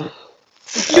Vidic.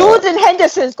 Jordan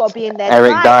Henderson's got to be in there.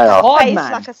 Eric Dyer. Hard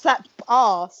man. Like a slapped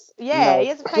ass. Yeah, he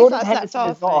has a face Jordan like a Henderson slapped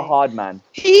ass. is not a hard man.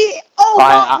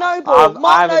 Mark Noble.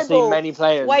 I haven't seen many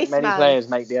players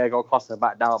make Diego Costa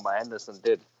back down, but Henderson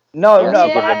did. No.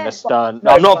 Give him the stun.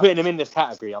 I'm not putting him in this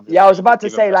category. I was about to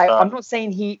say, like, I'm not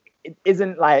saying he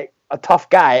isn't like a tough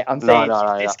guy. I'm saying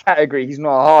in this category, he's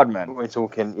not a hard man. We're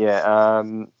talking,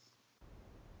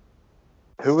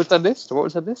 who was that list? What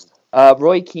was that list?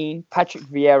 Roy Keane, Patrick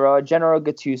Vieira, Gennaro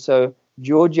Gattuso,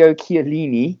 Giorgio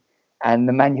Chiellini, and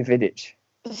Nemanja Vidic.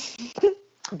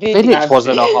 Vidic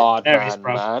wasn't a hard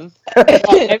man.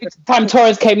 Every time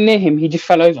Torres came near him, he just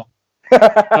fell over.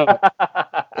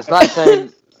 It's like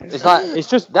saying... That's like me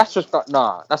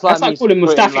calling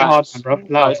Mustafi hard man, bro.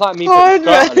 No, it's like me putting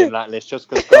Skrtel in that list just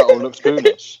because Skrtel looks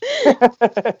goonish.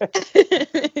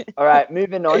 All right,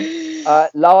 moving on.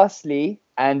 Lastly,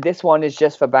 and this one is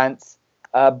just for Bants.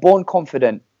 Born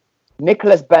Confident,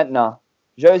 Nicholas Bentner,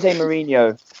 Jose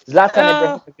Mourinho,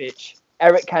 Zlatan Ibrahimovic,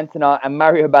 Eric Cantona, and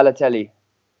Mario Balotelli.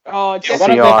 Oh, just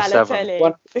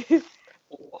Balotelli.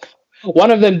 One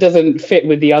of them doesn't fit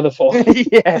with the other 4.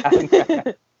 Yeah.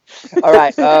 All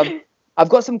right. I've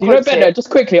got some quotes Bentner, just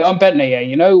quickly on Bentner, yeah.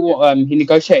 You know what? He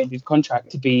negotiated his contract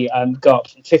to be go up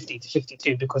from 50 to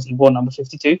 52 because he wore number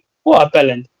 52. What a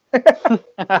bellend!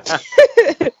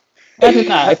 Imagine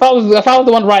that. If I was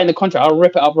the one writing the contract, I'll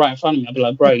rip it up right in front of me. I'll be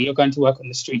like, bro, you're going to work on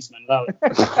the streets, man.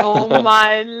 Oh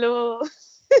my lord!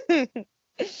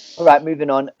 All right, moving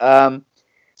on.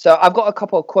 So I've got a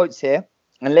couple of quotes here,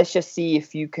 and let's just see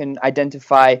if you can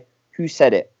identify who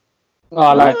said it.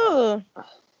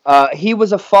 He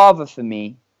was a father for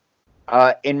me,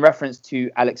 in reference to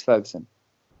Alex Ferguson.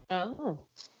 Oh.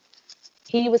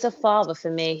 He was a father for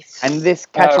me. And this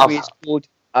category is called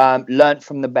Learned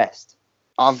from the Best.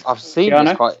 I've seen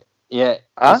this quite... Yeah.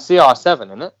 CR7,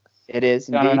 isn't it? It is,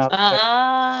 indeed.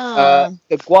 Ah.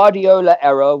 The Guardiola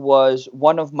era was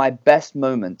one of my best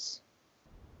moments.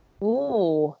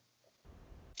 Ooh.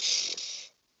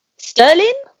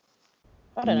 Sterling?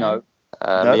 I don't know.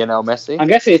 Lionel Messi? I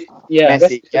guess it's... Yeah,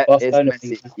 Messi. It's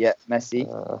Messi. Yeah, Messi.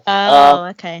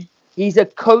 Okay. He's a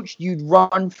coach you'd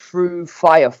run through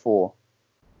fire for.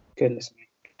 Goodness me.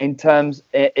 In reference...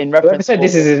 Whoever said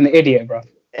this is an idiot, bro.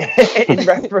 In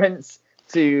reference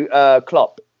to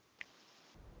Klopp.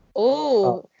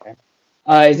 Oh. Okay.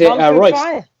 Is it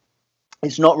Royce?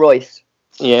 It's not Royce.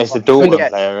 Yeah, it's the Dortmund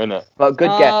player, isn't it? But good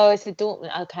guess. Oh, it's the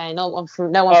Dortmund. Okay, no one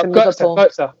from Liverpool.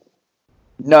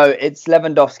 No, it's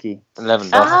Lewandowski.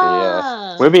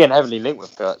 Yeah. We're being heavily linked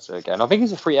with Götze again. I think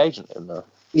he's a free agent, though.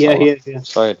 Yeah, he is. Yeah.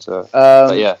 Sorry to.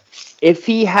 But yeah. If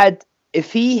he had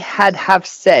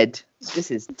said,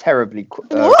 this is terribly.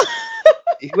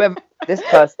 Whoever this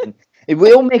person, it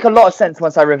will make a lot of sense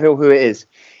once I reveal who it is.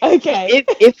 Okay.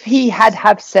 If he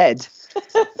had said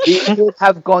he would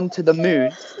have gone to the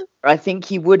moon, I think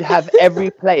he would have every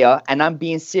player, and I'm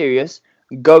being serious,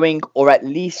 going or at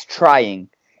least trying,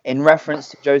 in reference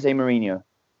to Jose Mourinho.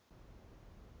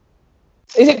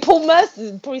 Is it Paul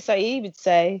Merson? Probably so he would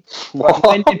say.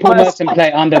 When did Paul Merson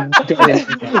play under?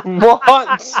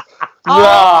 What?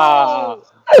 Oh.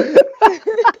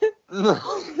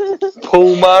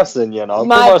 Paul Merson, you know.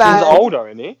 My Paul bad. Merson's older,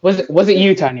 isn't he? Was it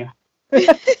you, Tanya? Do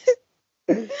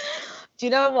you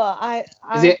know what?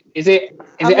 Is it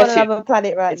I'm on Essien? another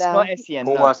planet right It's now. not Essien.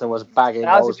 Paul No. Merson was bagging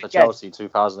That was a goals good for guess. Chelsea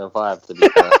 2005, to be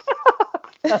fair.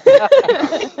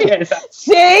 Yes.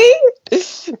 See?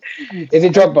 Is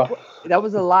it Drogba? That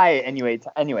was a lie. Anyway, it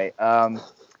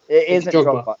isn't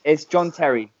Drogba. Drogba. It's John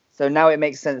Terry. So now it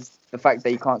makes sense the fact that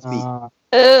he can't speak.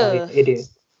 It is.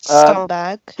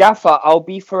 Scumbag. Gaffer, I'll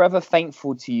be forever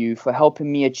thankful to you for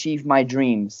helping me achieve my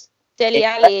dreams. Deli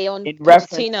Ali on in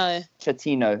reference- Pochettino.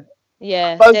 Chatino.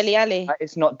 Yeah, Both- Deli Ali.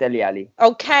 It's not Deli Ali.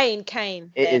 Oh, Kane. It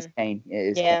then. is Kane. It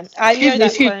is. Yeah, Kane. I know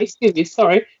that. Excuse me.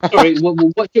 Sorry. What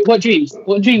dreams?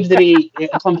 What dreams did he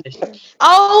accomplish?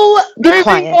 Oh,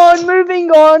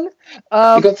 Moving on. He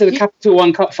got to the Capital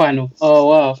One Cup final. Oh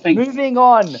wow! Thank you. Moving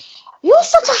on. you're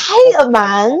such a hater,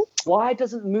 man. Why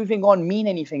doesn't moving on mean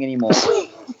anything anymore?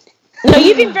 No,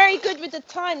 you've been very good with the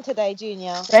time today,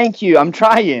 Junior. Thank you. I'm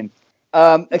trying.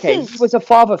 Okay, he was a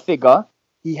father figure.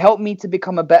 He helped me to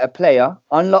become a better player,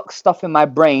 unlock stuff in my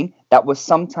brain that was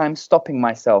sometimes stopping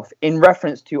myself, in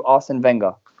reference to Arsene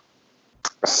Wenger.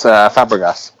 It's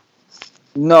Fabregas.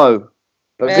 No.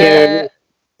 But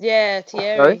Yeah,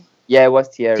 Thierry. Sorry? Yeah, it was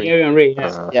Thierry. Thierry Henry.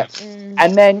 Yeah. Yeah.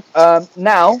 And then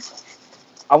now,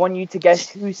 I want you to guess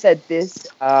who said this,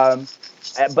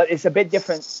 but it's a bit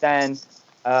different than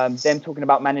them talking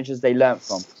about managers they learnt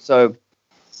from. So,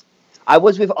 I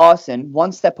was with Arsene,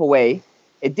 one step away.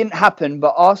 It didn't happen,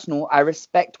 but Arsenal, I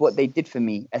respect what they did for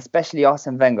me, especially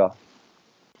Arsene Wenger.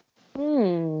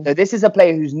 So this is a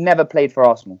player who's never played for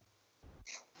Arsenal,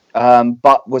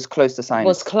 but was close to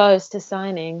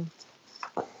signing.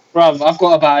 Bruv, I've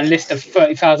got about a list of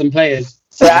 30,000 players.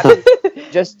 So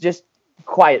just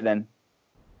quiet then.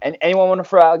 And anyone want to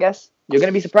throw out a guess? You're going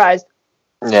to be surprised.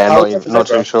 Yeah, not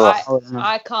too sure.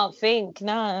 I can't think.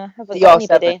 No, I haven't CR7. got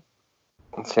anybody.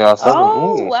 CR7.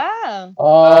 Oh, Ooh. wow.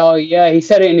 Oh yeah, he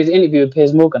said it in his interview with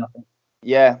Piers Morgan, I think.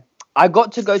 Yeah. I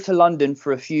got to go to London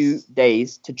for a few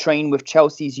days to train with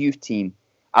Chelsea's youth team.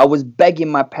 I was begging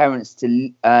my parents to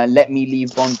let me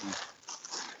leave Bondi.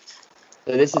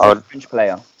 So this is a French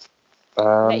player.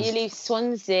 Let you leave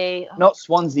Swansea. Not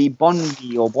Swansea,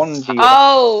 Bondi or Bondi.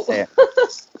 Oh.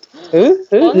 Who?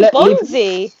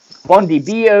 Bonzi. Bondi,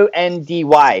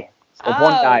 Bondy. Or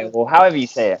Bondi, or however you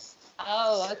say it.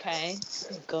 Oh, okay.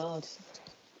 Oh, God.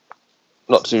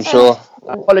 Not too sure.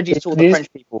 Apologies to all the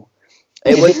French people.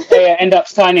 It Did was this player end up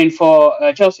signing for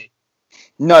Chelsea?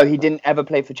 No, he didn't ever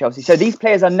play for Chelsea. So these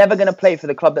players are never going to play for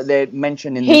the club that they're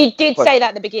mentioned in. He did say that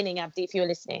at the beginning, Abdi, if you were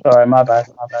listening. Sorry, my bad.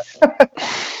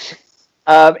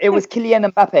 It was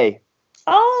Kylian Mbappe.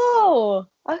 Oh,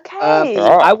 okay.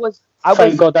 I was.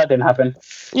 Thank God that didn't happen.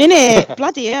 Innit?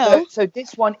 Bloody hell. So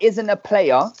this one isn't a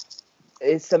player.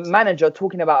 It's a manager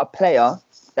talking about a player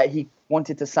that he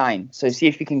wanted to sign. So see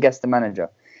if you can guess the manager.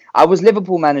 I was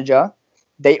Liverpool manager.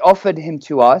 They offered him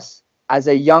to us as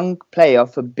a young player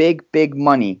for big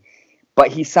money, but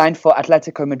he signed for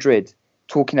Atletico Madrid.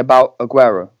 Talking about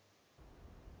Aguero.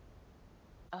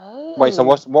 Oh. Wait, so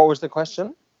what was the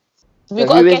question? We've So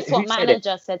got to who guess is- what who said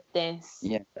manager said this.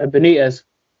 Yeah, Benitez.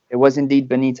 it was indeed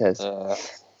Benitez.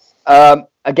 Yeah.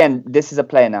 Again, this is a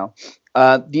player now.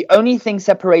 The only thing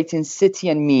separating City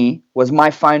and me was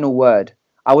my final word.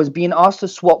 I was being asked to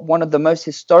swap one of the most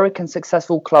historic and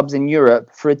successful clubs in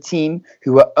Europe for a team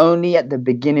who were only at the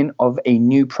beginning of a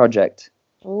new project.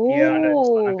 Ooh. Yeah, I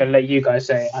know. I can let you guys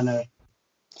say it. I know.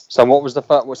 So what was the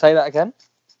first? Say that again.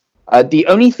 The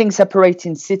only thing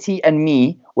separating City and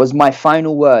me was my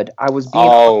final word. I was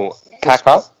being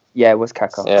Kaká. Yeah, it was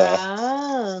Kaká. Yeah.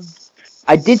 Ah.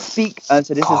 I did speak. So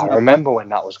this is I remember when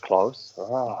that was close.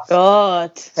 Ah.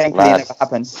 God. thankfully Mad. never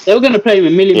happened. They were going to play him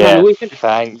 £1 million a week. Innit?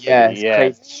 Thank you. Yeah,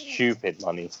 it's crazy. Stupid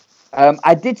money.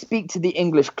 I did speak to the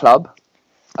English club,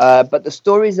 but the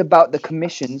stories about the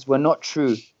commissions were not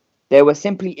true. There were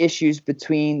simply issues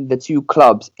between the two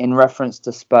clubs in reference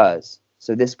to Spurs.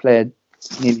 So this player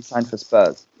nearly signed for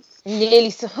Spurs.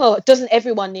 Doesn't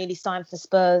everyone nearly sign for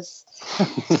Spurs?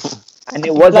 And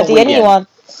it wasn't Bloody Willian. anyone.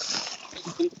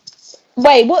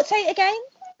 Wait, what? Say it again?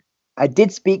 I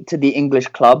did speak to the English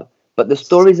club, but the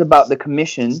stories about the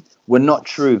commission were not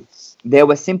true. There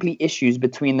were simply issues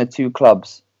between the two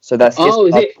clubs. So that's Oh,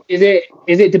 is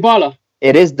it Dybala?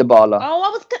 It is Dybala. Oh, I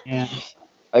was. Yeah.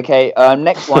 Okay,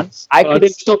 next one. I I could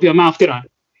didn't stop your mouth, did I?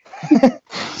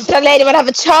 That lady would have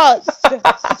a chance.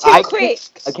 Too quick.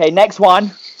 Okay, next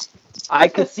one. I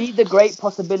could see the great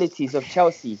possibilities of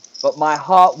Chelsea, but my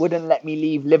heart wouldn't let me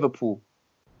leave Liverpool.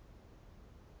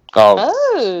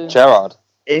 Oh, Gerrard.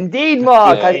 Indeed,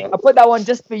 Mark. Yeah. I put that one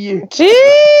just for you.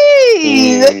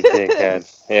 Jeez. You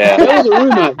dickhead. Yeah. There was a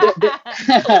rumor.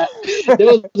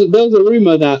 There was a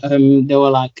rumor that there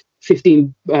were like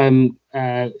 15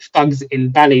 thugs in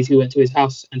Bally's who went to his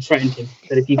house and threatened him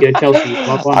that if you go Chelsea,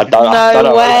 I don't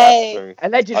know way. if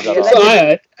Allegedly. That's what I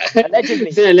heard.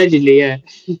 Allegedly. Allegedly, yeah.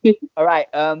 All right.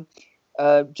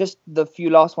 Just the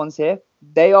few last ones here.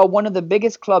 They are one of the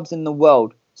biggest clubs in the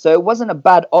world, so it wasn't a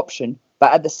bad option.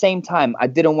 But at the same time, I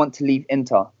didn't want to leave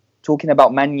Inter. Talking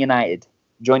about Man United,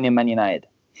 joining Man United.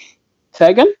 Say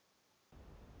again?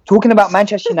 Talking about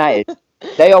Manchester United,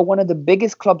 they are one of the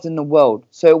biggest clubs in the world,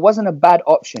 so it wasn't a bad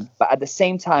option. But at the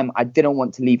same time, I didn't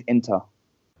want to leave Inter.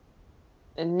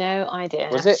 No idea.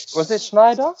 Was it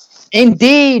Schneider?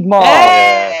 Indeed, Mark.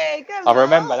 Hey, good I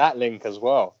remember Mark. that link as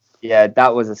well. Yeah,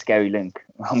 that was a scary link.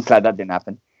 I'm glad that didn't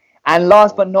happen. And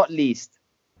last but not least,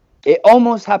 it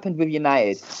almost happened with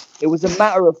United. It was a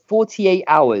matter of 48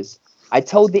 hours. I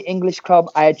told the English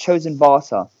club I had chosen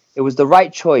Barca. It was the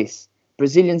right choice.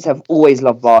 Brazilians have always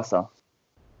loved Barca.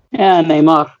 Yeah,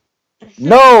 Neymar.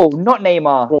 No, not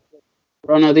Neymar.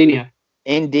 Ronaldinho.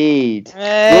 Indeed.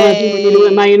 Ronaldinho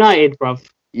at Man United, bruv.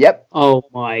 Yep. Oh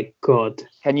my god.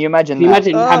 Can you imagine Can you that?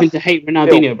 imagine having to hate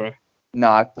Ronaldinho, bro? No,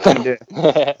 I couldn't do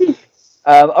it.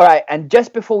 All right, and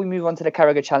just before we move on to the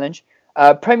Carragher Challenge,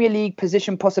 Premier League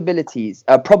position probabilities.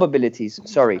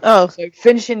 Sorry. Oh. So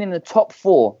finishing in the top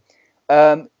 4.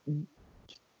 So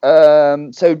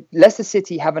Leicester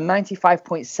City have a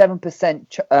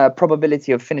 95.7%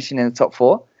 probability of finishing in the top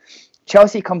 4.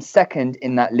 Chelsea comes second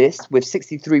in that list with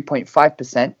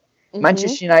 63.5%.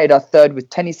 Manchester United are third with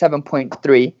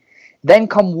 27.3%. Then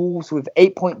come Wolves with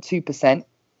 8.2%.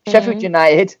 Sheffield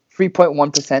United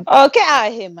 3.1%. Oh, get out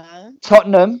of here, man.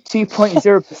 Tottenham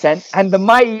 2.0%. And the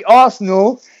mighty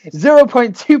Arsenal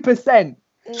 0.2%.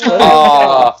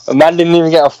 Oh, man didn't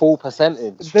even get a full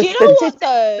percentage. Do you know what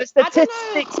though? The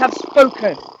statistics have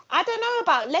spoken. I don't know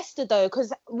about Leicester though,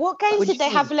 because what games What do did they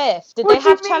you have mean? left? Did What they do you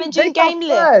have mean? challenging They are game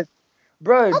left? third.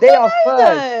 Bro, they are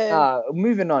third.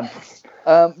 Moving on.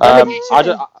 Go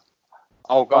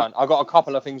on. I got a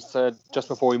couple of things to just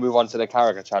before we move on to the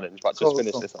Carragher Challenge, but just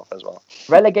finish this off as well.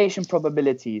 Relegation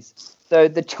probabilities. So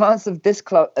the chance of these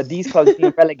clubs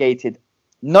being relegated: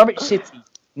 Norwich City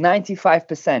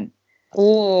 95%.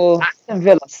 Ooh. Aston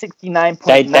Villa 69.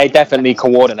 They definitely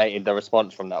coordinated the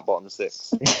response from that bottom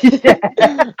 6.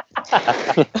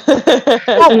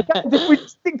 If we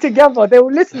stick together, they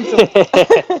will listen to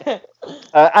us.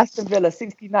 Aston Villa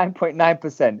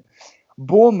 69.9%.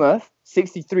 Bournemouth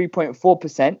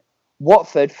 63.4%.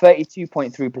 Watford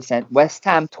 32.3%. West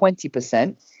Ham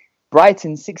 20%.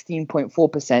 Brighton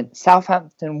 16.4%,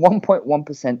 Southampton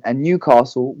 1.1%, and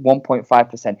Newcastle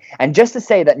 1.5%. And just to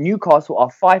say that Newcastle are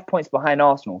 5 points behind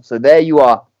Arsenal. So there you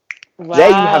are. Wow. There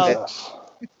you have it.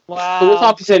 Wow. So what's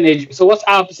our percentage? So what's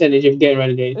our percentage of getting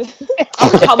relegated?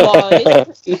 Oh, come on.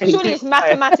 Surely it's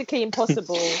mathematically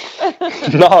impossible.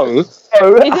 No. Is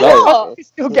it not?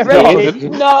 Still get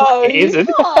relegated. No, It isn't.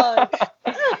 it's not.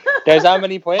 There's how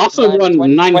many points? Arsenal won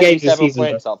 9 games this 27 season.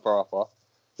 points up for Arthur.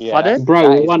 Yeah. Pardon?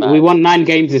 Bro, we won 9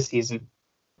 games this season.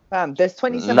 Fam, there's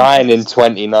 27. 9 in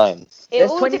 29. It There's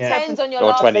all 27 depends on your or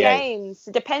last 28. games.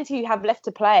 It depends who you have left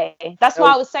to play. That's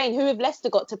why I was saying, who have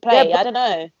Leicester got to play? Yeah, but- I don't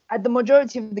know. The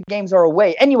majority of the games are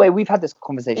away. Anyway, we've had this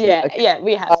conversation. Yeah, Okay. yeah,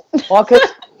 we have. Marcus?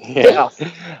 Yeah.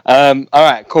 All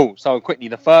right, cool. So quickly,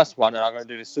 the first one, and I'm going to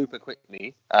do this super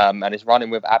quickly, and it's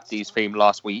running with Abdi's theme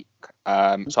last week.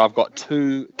 So I've got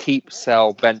 2 keep,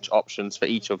 sell, bench options for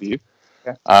each of you.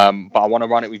 Okay. But I want to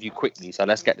run it with you quickly, so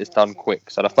let's get this done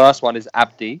quick. So the first one is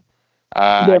Abdi,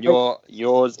 and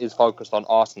yours is focused on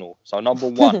Arsenal. So number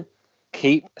 1,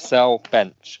 keep, sell,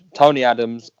 bench. Tony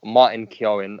Adams, Martin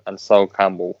Keown, and Sol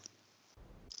Campbell.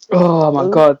 Oh my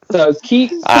god. So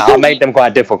keep. I made them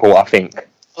quite difficult, I think.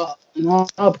 No,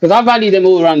 because I value them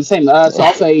all around the same. So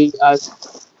I'll say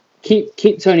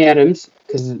keep Tony Adams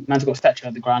because man's got a statue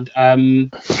on the ground.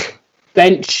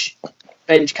 Bench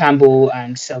Campbell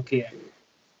and sell Keown.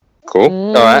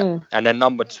 Cool. All right. And then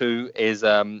number 2 is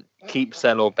keep,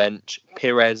 sell, or bench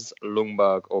Pires,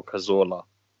 Ljungberg, or Cazorla.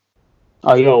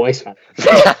 Oh, you're a waste man.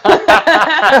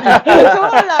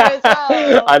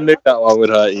 I knew that one would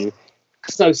hurt you.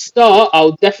 So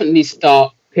I'll definitely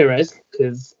start Pires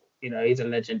because he's a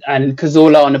legend, and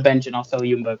Cazorla on the bench, and I'll sell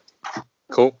Ljungberg.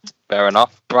 Cool. Fair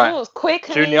enough. Right. Oh, quick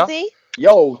and Junior? easy.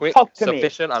 Yo, Quick, talk to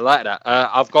sufficient. I like that.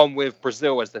 I've gone with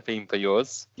Brazil as the theme for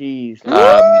yours. me.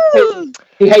 Jeez.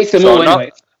 He hates them all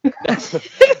anyway.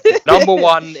 Number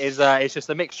 1 is it's just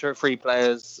a mixture of 3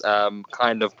 players,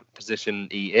 kind of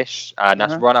position-y-ish, and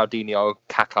that's Ronaldinho,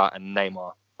 Kaká, and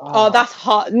Neymar. Oh, that's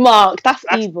hot, Mark. That's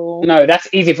evil. No, that's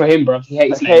easy for him, bro. He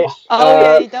hates Okay. Neymar.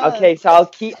 Yeah, he does. Okay, so I'll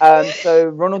keep.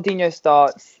 So Ronaldinho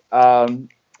starts.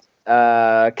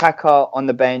 Kaká on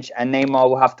the bench, and Neymar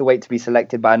will have to wait to be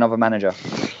selected by another manager.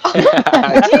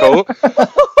 That's cool.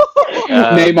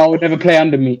 Neymar would never play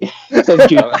under me. Says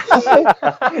Jude.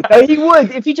 No, he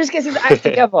would if he just gets his act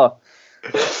together. All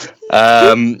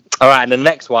right, and the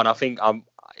next one I think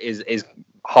is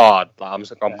hard. Like,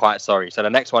 I'm quite sorry. So the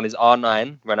next one is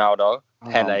R9, Ronaldo,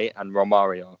 Pele, and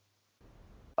Romario.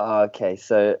 Okay,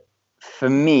 so for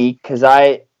me, because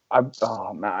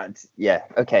oh man, yeah,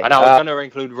 okay. And I was going to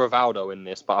include Rivaldo in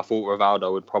this, but I thought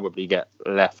Rivaldo would probably get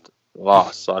left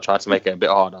last, so I tried to make it a bit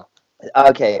harder.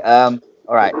 Okay, all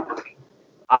right.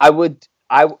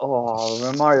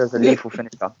 Romario's a lethal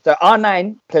finisher. So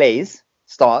R9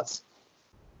 starts,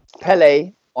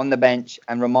 Pele on the bench,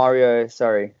 and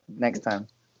Romario, next time.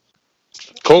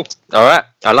 Cool. All right,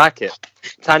 I like it.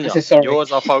 Tanya,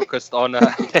 yours are focused on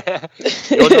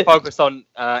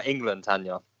England,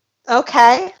 Tanya.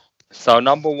 Okay. So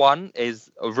number 1 is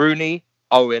Rooney,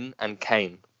 Owen, and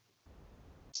Kane.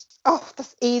 Oh,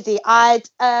 that's easy. I'd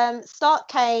start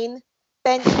Kane,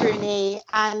 bench Rooney,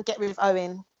 and get rid of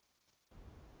Owen.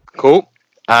 Cool.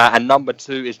 And number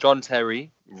 2 is John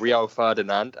Terry, Rio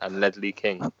Ferdinand, and Ledley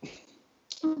King.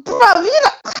 Bro,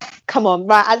 come on,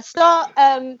 right? I'd start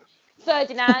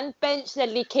Ferdinand, bench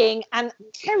Ledley King, and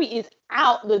Terry is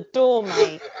out the door,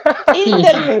 mate. In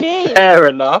the bin. Fair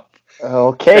enough.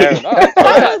 Okay. Fair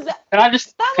enough. Can I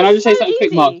just say something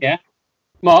quick, Mark? Yeah.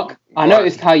 Mark, I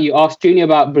noticed how you asked Junior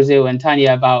about Brazil and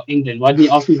Tanya about England. Why didn't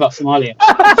you ask me about Somalia?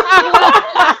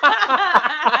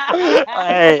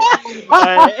 Hey.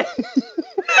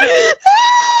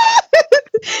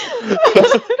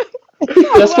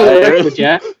 Just for the record,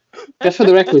 yeah. Just for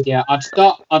the record, yeah. I'd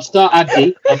start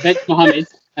Abdi, I'd bench Mohammed,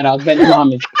 and I'd bench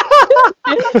Mohammed.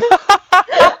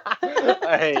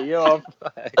 Hey, you're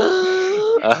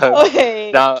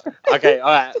now, okay,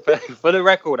 all right. For the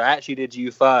record, I actually did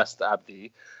you first,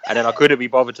 Abdi, and then I couldn't be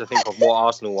bothered to think of what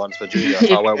Arsenal wants for Junior,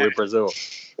 so I went with Brazil.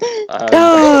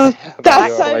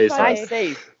 That's so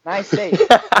funny. Nice save.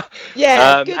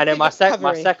 Yeah. And then my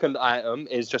second item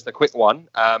is just a quick one.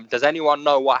 Does anyone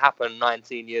know what happened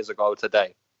 19 years ago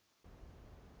today?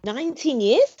 19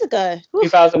 years ago.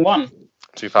 2001.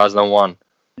 2001.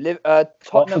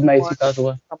 Tottenham May won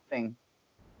 2001. something.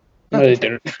 No, they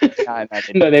didn't.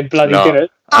 No, they bloody No.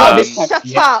 didn't.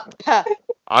 Shut up.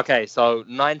 Okay, so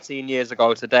 19 years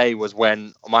ago today was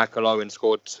when Michael Owen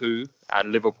scored 2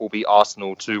 and Liverpool beat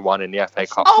Arsenal 2-1 in the FA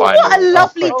Cup final. What a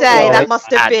lovely day that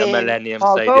must have at been. the Millennium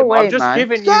Oh, Stadium. go away, I'm just man.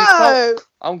 giving you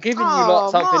I'm giving you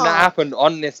lot something that Mark. happened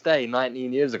on this day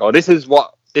 19 years ago. This is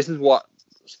what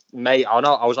made I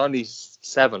know I was only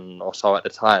 7 or so at the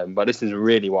time, but this is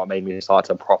really what made me start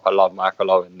to proper love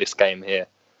Michael Owen, this game here.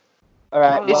 All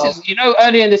right. This is,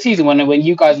 earlier in the season when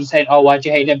you guys were saying, "Oh, why'd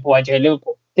you hate Liverpool? Why'd you hate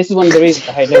Liverpool?" This is one of the reasons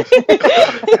I hate Liverpool.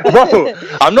 Bro,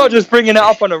 I'm not just bringing it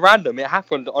up on a random. It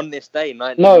happened on this day.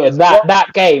 19 No, years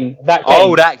that game.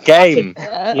 Oh, that game.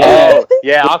 Yeah. Oh,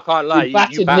 yeah, I can't lie. We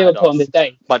battered You battered Liverpool us. on this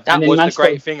day. But that And then was the Manchester-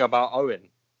 great thing about Owen.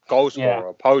 Goal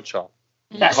scorer, poacher.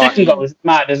 That second goal was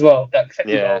mad as well. That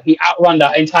second goal. He outrun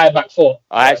that entire back four.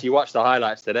 I actually watched the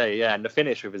highlights today, yeah, and the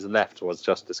finish with his left was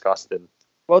just disgusting.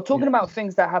 Well, talking about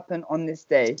things that happened on this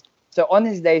day. So on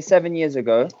this day, 7 years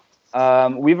ago,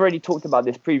 we've already talked about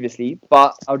this previously,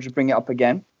 but I'll just bring it up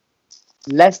again.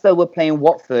 Leicester were playing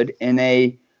Watford in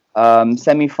a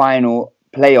semi-final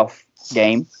playoff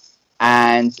game,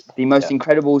 and the most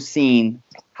incredible scene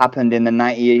happened in the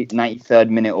 93rd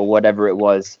minute or whatever it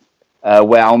was,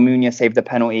 where Almunia saved the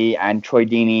penalty and Troy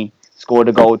Deeney scored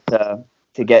a goal to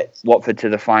get Watford to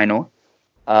the final.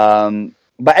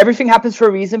 But everything happens for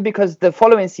a reason, because the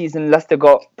following season Leicester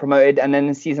got promoted, and then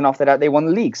the season after that they won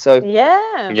the league. So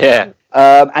yeah.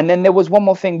 And then there was one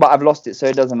more thing, but I've lost it, so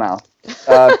it doesn't matter.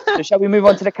 So shall we move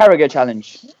on to the Carragher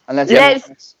challenge? Let's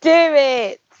do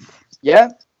it. Yeah.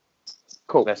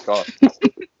 Cool. Let's go.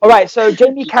 All right. So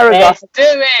Jamie Carragher. Let's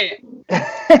do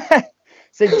it.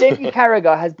 So Jamie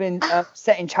Carragher has been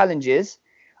setting challenges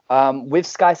with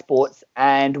Sky Sports,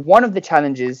 and one of the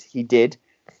challenges he did,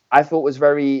 I thought, was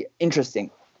very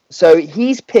interesting. So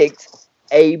he's picked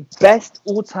a best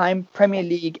all-time Premier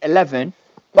League 11,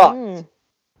 but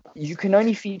you can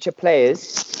only feature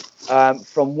players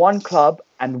from one club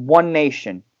and one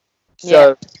nation.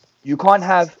 So you can't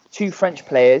have 2 French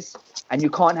players, and you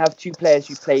can't have 2 players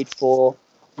who played for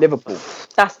Liverpool.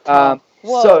 That's tough.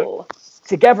 Whoa. So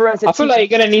together as a I feel like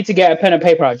you're gonna need to get a pen and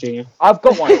paper out, Junior. I've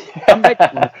got one. I'm ready.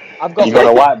 I've got You got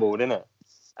a whiteboard, innit?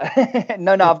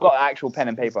 No, I've got actual pen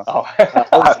and paper.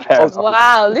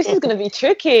 Wow, this is going to be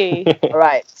tricky. All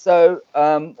right, so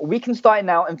we can start it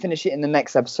now and finish it in the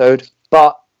next episode,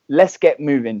 but let's get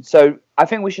moving. So I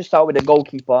think we should start with the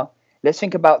goalkeeper. Let's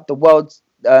think about the world's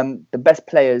the best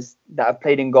players that have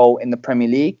played in goal in the Premier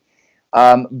League.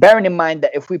 Bearing in mind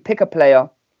that if we pick a player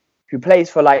who plays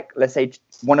for, like, let's say,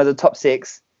 one of the top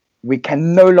 6, we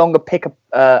can no longer pick a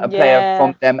player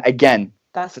from them again.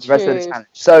 That's for the rest true. of the challenge.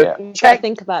 So Czech,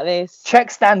 think about this. Czech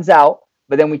stands out,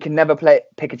 but then we can never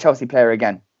pick a Chelsea player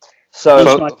again.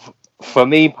 So for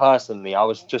me personally, I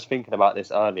was just thinking about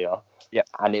this earlier. Yeah,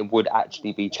 and it would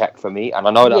actually be Czech for me. And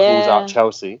I know that rules out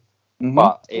Chelsea,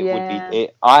 but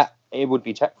it would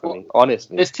be Czech for me,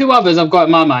 honestly. There's 2 others I've got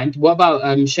in my mind. What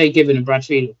about Shay Given and Brad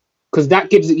Friedel? Because that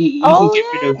gives you can get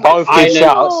rid of both good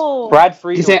shouts. Brad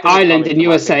Friedel. You say Ireland and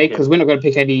USA because we're not going to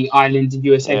pick any Ireland and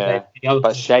USA players.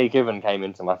 But Shay Given came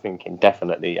into my thinking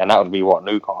definitely, and that would be what,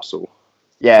 Newcastle.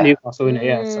 Yeah, Newcastle, innit?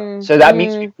 Yeah. So that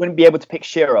means we wouldn't be able to pick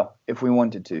Shearer if we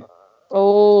wanted to.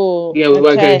 Oh, yeah, we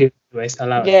weren't going to do it anyway. So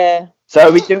allow it. Yeah. So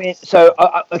are we doing? So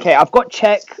okay, I've got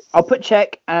Czech. I'll put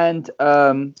Czech and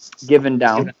Given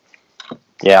down.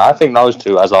 Yeah, I think those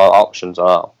 2 as our options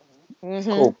are.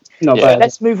 Cool.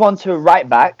 Let's move on to right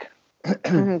back.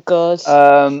 God.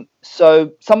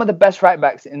 So some of the best right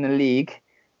backs in the league,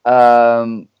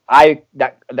 that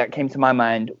came to my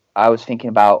mind. I was thinking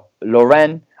about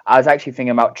Lauren. I was actually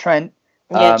thinking about Trent.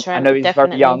 Trent. I know he's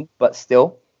definitely. very young, but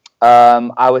still.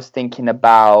 I wasn't thinking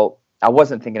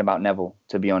about Neville,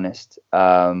 to be honest.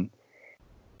 If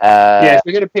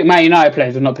we're going to pick Man United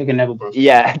players, we're not picking Neville, bro.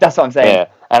 Yeah, that's what I'm saying. Yeah,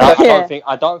 and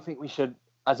I don't think we should,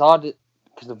 as hard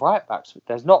because the right backs,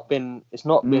 it's not been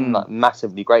like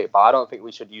massively great, but I don't think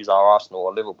we should use our Arsenal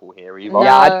or Liverpool here either.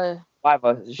 No.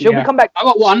 Should we come back? I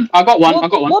got one.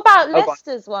 What about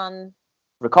Leicester's one?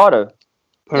 Ricardo.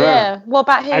 Pereira. Yeah. What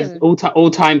about him? As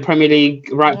all-time Premier League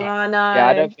right back. I know. Yeah,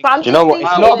 I don't think. Do you know what? It's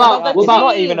about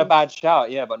not even a bad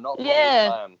shout. Yeah, but not.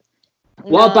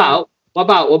 What about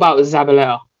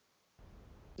Zabaleta?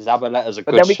 Zabaleta's a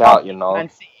good shout, you know.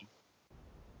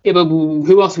 Yeah, but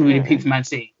who else would we pick for Man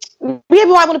City? We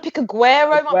might want to pick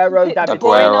Aguero,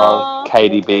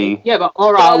 KDB. Yeah, but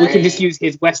all right, we can just use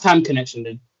his West Ham connection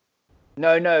then.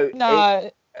 No. No.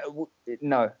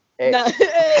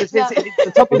 It's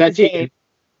the top of his game.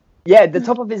 Yeah, the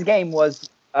top of his game was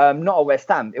not at West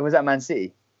Ham. It was at Man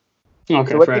City.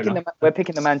 Okay, so we're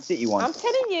picking the Man City one. I'm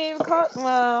telling you,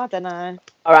 I don't know.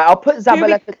 All right, I'll put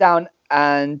Zabaleta down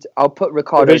and I'll put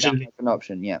Ricardo down as an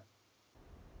option. Yeah.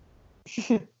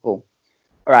 Cool.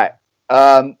 All right.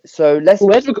 So let's.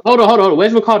 Hold on.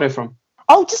 Where's Ricardo from?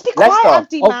 Oh, just be quiet,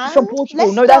 Abdi, man. From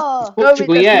Portugal. Leicester. No, that's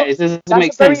Portugal. It doesn't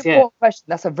make sense.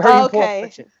 That's a very important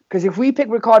question. Because if we pick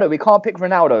Ricardo, we can't pick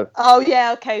Ronaldo. Oh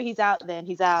yeah, okay, he's out then.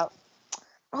 He's out.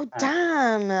 Oh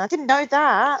damn! I didn't know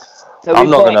that. So I'm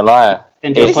not gonna lie.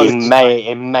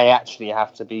 It may actually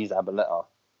have to be Zabaleta.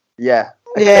 Yeah.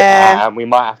 And we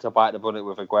might have to bite the bullet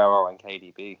with Aguero and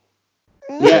KDB.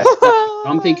 Yeah,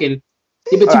 I'm thinking.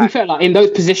 Yeah, but to be fair, like in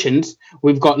those positions,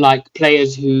 we've got like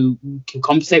players who can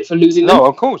compensate for losing them. No,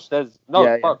 of course, there's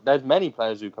many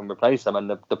players who can replace them, and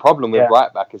the problem with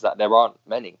right back is that there aren't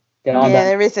many.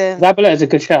 There isn't. Zabaleta is a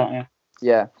good shout.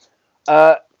 Yeah.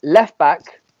 Left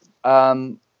back.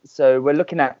 So we're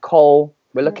looking at Cole.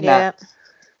 We're looking at.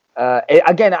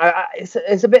 Again,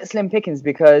 it's a bit slim pickings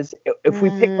because if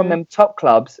we pick from them top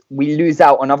clubs, we lose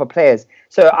out on other players.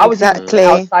 So I was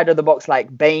outside of the box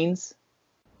like Baines.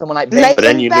 Someone like Baines. But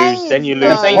then you lose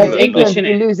England.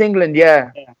 You lose England, yeah.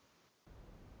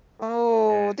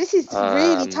 Oh, this is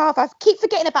really tough. I keep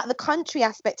forgetting about the country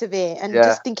aspect of it and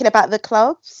just thinking about the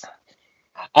clubs.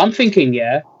 I'm thinking,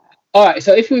 all right,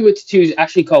 so if we were to choose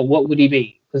Ashley Cole, what would he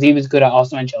be? Because he was good at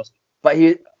Arsenal and Chelsea. But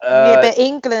he... but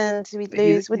England we'd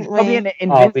lose, wouldn't we? Probably an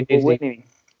invincible, wouldn't he?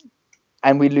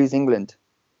 And we'd lose England.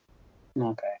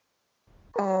 Okay.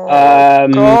 Oh,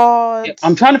 God. Yeah,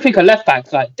 I'm trying to think of left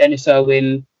backs like Dennis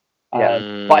Irwin.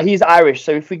 But he's Irish,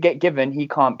 so if we get Given, he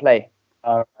can't play.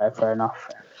 All right, fair enough.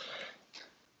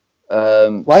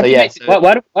 Why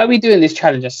are we doing this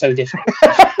challenge that's so difficult?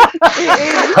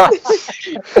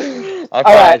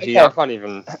 I can't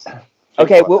even.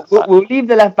 Okay, we'll leave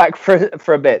the left back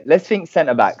for a bit. Let's think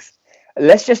centre backs.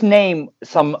 Let's just name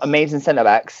some amazing centre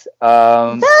backs.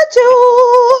 Virgil,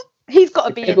 he's got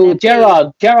to be in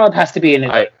there. Gerrard has to be in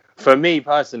it. For me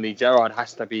personally, Gerrard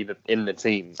has to be in the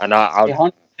team, and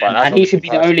and he should be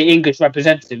the only English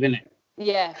representative, isn't it?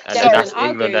 Yeah, and that's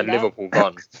England and Liverpool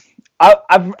gone.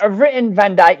 I've written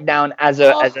Van Dijk down as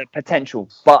a potential,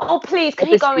 but please, can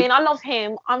he go in? I love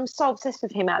him. I'm so obsessed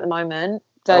with him at the moment.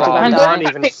 There's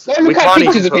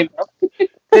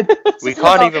We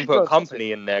can't even put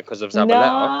Company in there because of Zabaleta.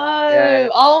 No. Yeah.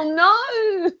 Oh no.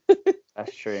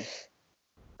 That's true.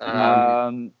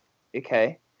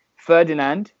 Okay.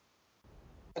 Ferdinand.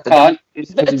 Can't.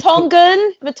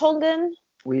 Vertonghen.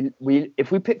 We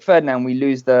if we pick Ferdinand, we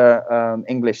lose the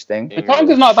English thing.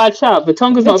 Vertonghen's not a bad shout.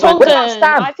 Vertonghen's not a bad What shout. about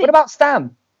Stam? What about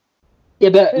Stam? Yeah,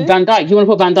 but Van Dijk. You want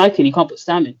to put Van Dijk in? You can't put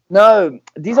Stam in. No,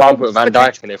 these Can't are put Van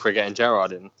Dijk in if we're getting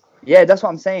Gerrard in. Yeah, that's what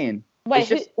I'm saying. Wait, it's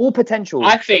just all potential.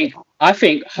 I think 100%. I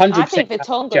think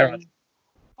Vertonghen. Gerrard.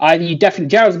 You definitely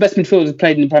Gerrard's the best midfielder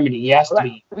played in the Premier League. He has to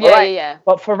be. Yeah.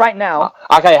 But for right now,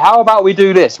 Okay, how about we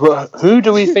do this? Who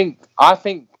do we think? I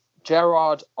think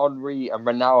Gerrard, Henry, and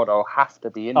Ronaldo have to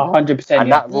be in there. 100%.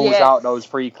 And that rules out those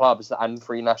 3 clubs and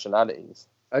 3 nationalities.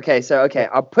 okay,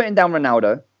 I'm putting down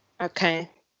Ronaldo. Okay.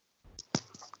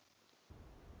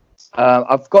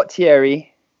 I've got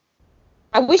Thierry.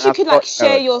 I wish you could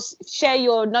share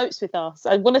your notes with us.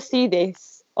 I want to see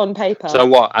this on paper. So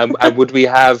what? And would we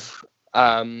have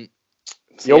Your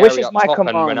wish is my top and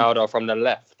command, Ronaldo from the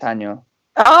left? Tanya.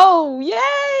 Oh,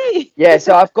 yay! Yeah,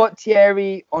 so I've got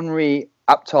Thierry, Henry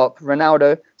up top,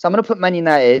 Ronaldo. So I'm going to put Man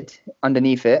United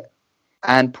underneath it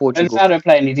and Portugal. Ronaldo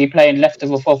playing? Is he playing left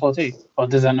of a 4-4-2? Or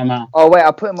does that not matter? Oh, wait,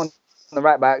 I put him on the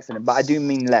right by accident, but I do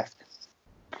mean left.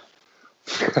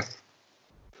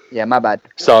 Yeah, my bad.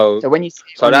 So when you see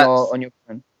it on your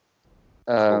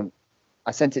phone,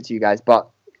 I sent it to you guys, but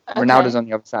Ronaldo's on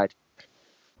the other side.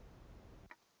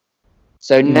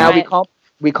 So now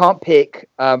we can't pick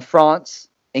France,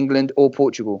 England, or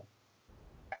Portugal.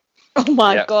 Oh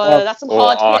my god, that's some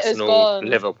hard hitters Arsenal, gone.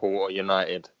 Liverpool, or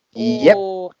United. Yep.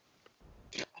 Ooh.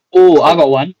 Oh, I got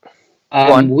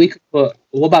one. We could put.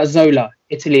 What about Zola,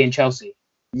 Italy and Chelsea?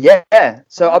 Yeah.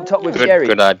 So up top with Thierry.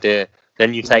 Good idea.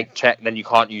 Then you take Czech. Then you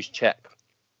can't use Czech.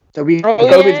 So we go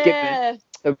with Given.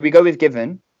 So we go with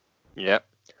Given. Yep.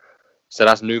 So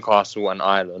that's Newcastle and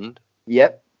Ireland.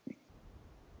 Yep.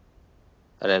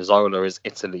 And then Zola is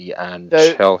Italy and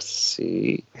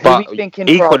Chelsea. Who But we thinking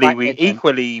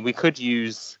equally, we could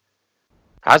use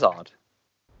Hazard.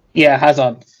 Yeah,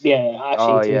 Hazard. Yeah,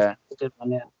 actually. Yeah,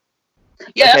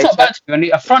 that's not bad.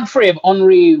 A front 3 of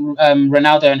Henry,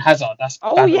 Ronaldo, and Hazard. That's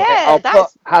bad. Yeah, I'll put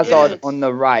Hazard on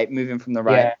the right, moving from the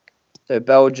right. Yeah. So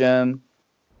Belgium,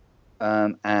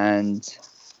 and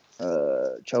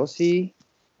Chelsea.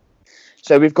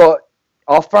 So we've got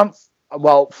our front.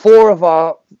 Well, 4 of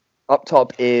our up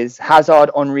top is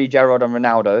Hazard, Henry, Gerrard, and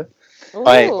Ronaldo.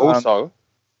 Hey, also,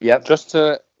 yep. Just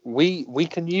to we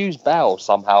can use Bell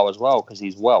somehow as well because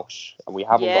he's Welsh and we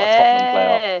haven't got a Tottenham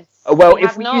player. Well,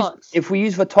 if we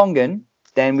use Vertonghen,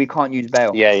 then we can't use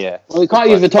Bale. Yeah. Well, we can't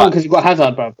use Vertonghen because we've got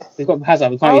Hazard, bro. We've got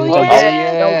Hazard. We can't use Vertonghen.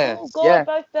 Yeah. Oh god,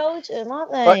 both Belgium,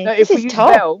 aren't they? But no, if we use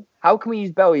Bell, how can we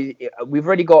use Bell? We've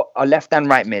already got a left and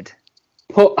right mid.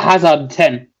 Put Hazard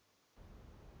 10.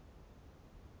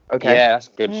 Okay. Yeah, that's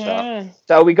a good shot.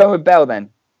 So we go with Bell then.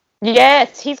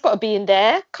 Yes, he's got to be in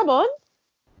there. Come on.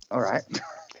 All right.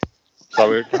 So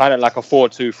we're kind of like a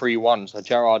 4-2-3-1. So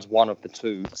Gerrard's one of the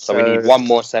 2. So we need one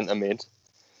more centre mid.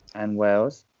 And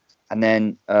Wales. And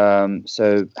then,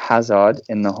 so Hazard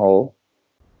in the hole.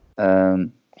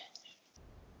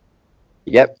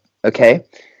 Yep. Okay.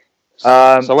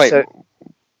 So wait.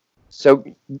 So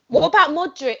what about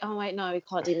Modric? Oh wait, no, we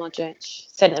can't do Modric.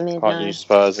 Centre mid. Can't use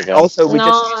Spurs again. Also, we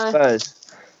just use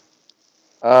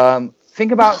Spurs.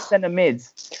 Think about centre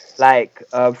mids, like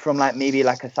from like maybe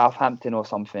like a Southampton or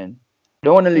something.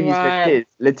 Don't want to use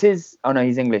Letiz. Oh no,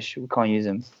 he's English. We can't use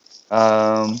him.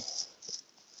 What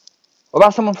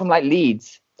about someone from like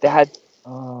Leeds? They had.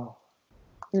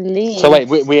 Leeds. So wait,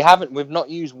 we've not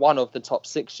used one of the top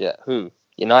 6 yet. Who?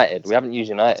 United. We haven't used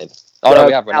United. Oh no,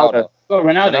 we have Ronaldo.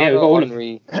 Ronaldo. Yeah, we've got all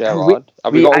Henry, Gerrard.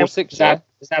 Have we got all 6?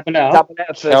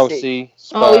 Chelsea.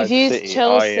 Spurs, we've used City.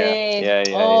 Chelsea.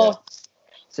 Yeah.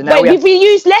 So now wait, we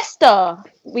used Leicester.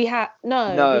 We have we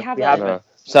haven't. No.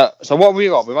 So what have we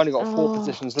got? We've only got 4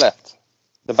 positions left.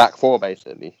 The back 4,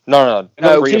 basically. No. 3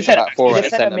 at the back 4 and a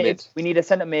centre mid. We need a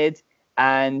centre mid,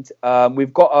 and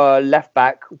we've got a left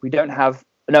back. We have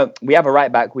a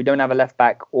right back. We don't have a left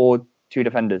back or 2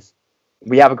 defenders.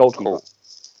 We have a goalkeeper.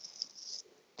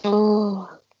 Cool.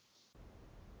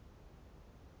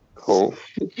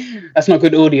 That's not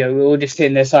good audio. We're all just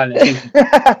sitting there silent.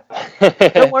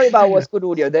 Don't worry about what's good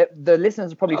audio. The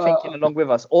listeners are probably thinking along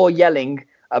with us or yelling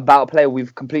about a player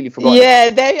we've completely forgotten. Yeah,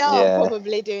 they are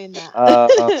probably doing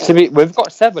that. We've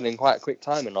got 7 in quite a quick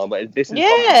time now, but this is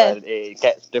where it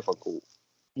gets difficult.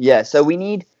 Yeah, so we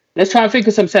need. Let's try and think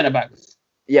of some centre backs.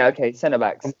 Yeah, okay, centre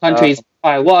backs. From countries.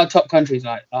 What are top countries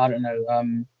like? I don't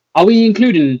know. Are we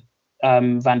including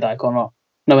Van Dijk or not?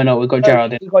 No, we're not. We've got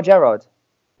Gerrard in. We've got Gerrard.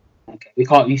 Okay, we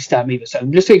can't use that either. So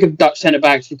just think of Dutch centre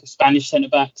backs, think of Spanish centre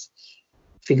backs,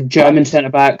 think of German centre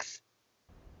backs.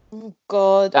 Oh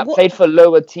God, That played for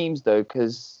lower teams though,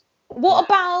 because. What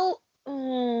about?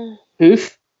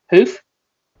 Hoof?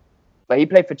 But he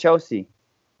played for Chelsea.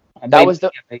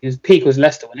 His peak was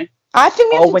Leicester, wasn't it? I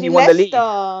think we have to when do he won the league.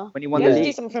 Leicester. When he won we the have to do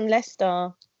league. something from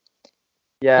Leicester.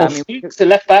 Yeah, Fuchs, the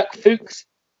left back, Fuchs.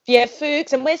 Yeah,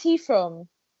 Fuchs. And where's he from?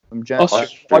 From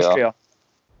Austria.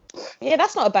 Yeah,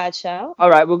 that's not a bad shout. All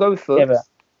right, we'll go with Fuchs. Yeah,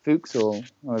 Fuchs or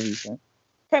however you say.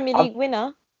 Premier League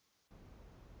winner.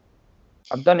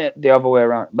 I've done it the other way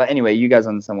around. But anyway, you guys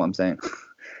understand what I'm saying.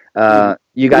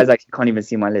 You guys actually can't even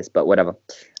see my list, but whatever.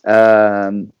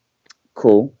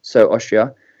 Cool. So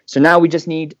Austria. So now we just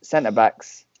need centre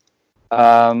backs.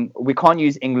 We can't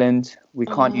use England. We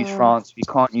can't use France. We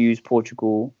can't use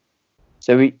Portugal.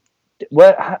 So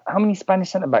how many Spanish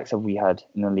centre backs have we had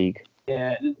in the league?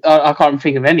 Yeah, I can't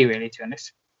think of any really, to be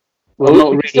honest. Well,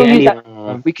 not really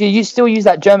any. We could still use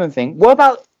that German thing. What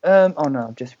about?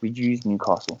 We used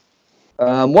Newcastle.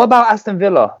 What about Aston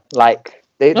Villa? Like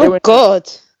God.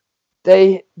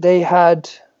 They had.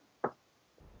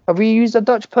 Have we used a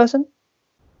Dutch person?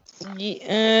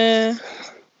 No.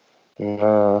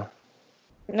 No.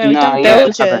 No, we've done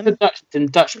Belgium. The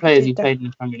Dutch players who played in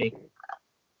the Premier League.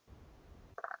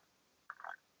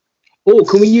 Oh,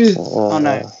 can we use? Oh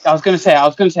no, I was going to say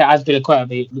Azpilicueta, but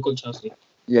we got Chelsea.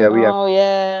 Yeah, we have. Oh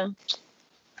yeah.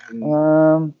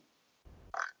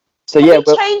 So yeah,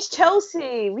 we changed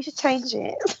Chelsea. We should change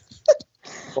it.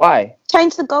 Why?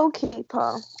 Change the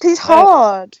goalkeeper. He's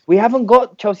hard. We haven't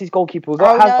got Chelsea's goalkeeper. We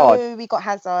got Hazard. No, we got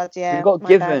Hazard. Yeah. We got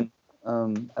Given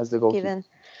as the goalkeeper.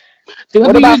 Given.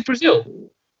 Have we used Brazil?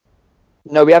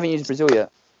 No, we haven't used Brazil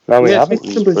yet. No, we haven't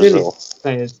used Brazil.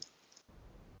 Players.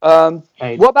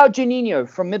 What about Juninho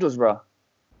from Middlesbrough?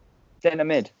 Centre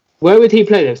mid. Where would he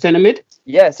play there? Centre mid?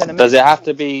 Yeah, centre mid. Does it have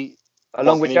to be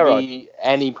along with Gerrard?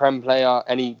 Any Prem player,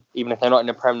 even if they're not in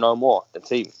the Prem no more, the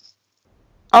team?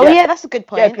 Oh yeah, that's a good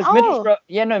point. Yeah, because Middlesbrough.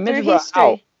 Yeah, no, Middlesbrough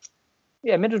out.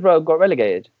 Yeah, Middlesbrough got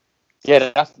relegated.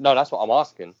 Yeah, that's what I'm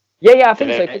asking. Yeah, I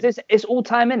think so because it's all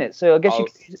time in it. So I guess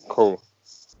cool.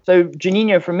 So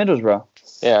Juninho from Middlesbrough.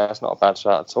 Yeah, that's not a bad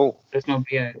shot at all. There's no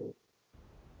BA.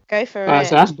 Go for it.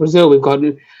 So that's Brazil. We've got.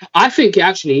 I think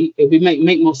it would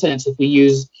make more sense if we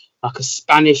use like a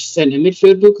Spanish centre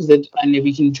midfielder and if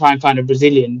we can try and find a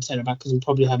Brazilian centre back because we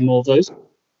probably have more of those.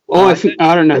 I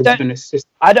don't know.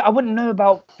 I wouldn't know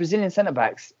about Brazilian centre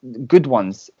backs, good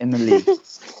ones in the league.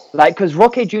 Like because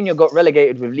Roque Jr. got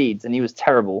relegated with Leeds and he was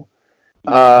terrible.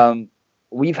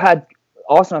 We've had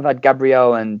Arsenal have had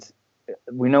Gabriel and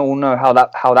we all know how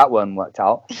that one worked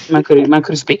out. Man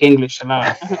could speak English a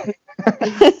lot.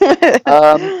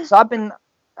 So I've been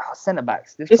centre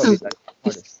backs. This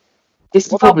is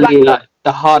probably like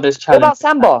the hardest challenge. What about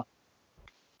Samba?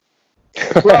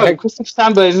 Bro, Christoph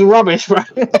Samba is rubbish, bro.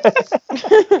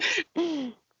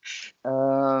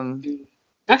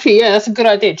 Actually, yeah, that's a good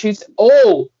idea. Choose.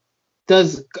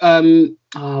 Does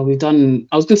we've done?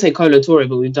 I was gonna say Colo Touré,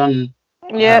 but we've done.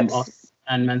 And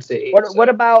Man City. What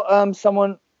about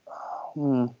someone?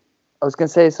 I was gonna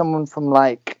say someone from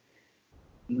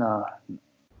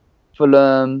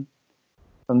Fulham,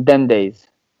 from them days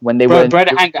when they were. Brede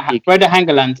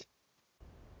Hangeland.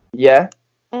 Yeah.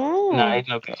 No, he's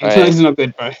not good. He's not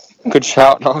good, bro. Good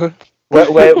shout, no.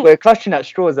 We're clutching at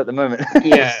straws at the moment.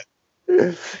 Yeah.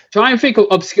 Try and think of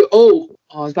obscure. I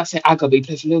was about to say Aga, but he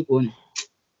plays for Liverpool.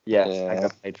 Yeah,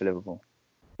 Aga played for Liverpool.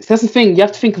 So that's the thing. You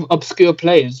have to think of obscure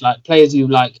players, like players you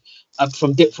like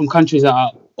from countries that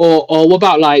are. Or what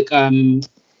about like Melberg?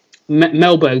 Do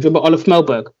you remember Olaf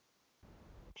Melberg?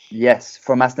 Yes,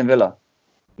 from Aston Villa.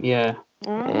 Yeah.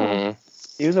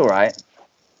 He was all right.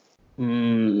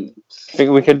 Think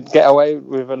we could get away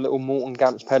with a little Morten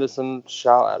Gamst Pedersen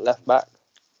shout at left back?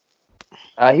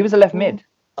 He was a left mid.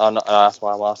 Oh, no, that's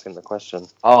why I'm asking the question.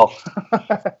 Oh.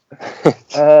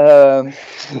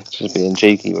 Just being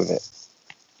cheeky with it.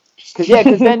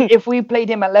 Because then if we played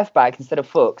him at left back instead of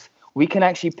Fuchs, we can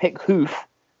actually pick Hoof.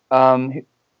 And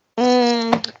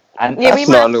yeah, we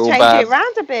might have to change it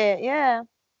around a bit, yeah.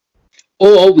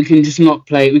 Or we can just not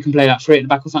play. We can play like 3 at the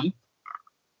back or something.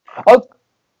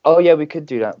 Oh yeah, we could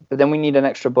do that, but then we need an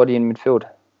extra body in midfield.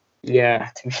 Yeah,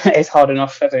 it's hard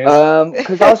enough.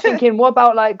 Because I was thinking, what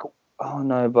about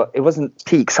but it wasn't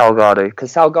peak Salgado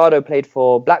because Salgado played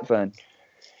for Blackburn.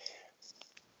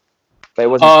 But it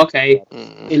wasn't. Oh, okay.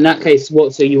 In that case,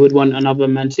 so you would want another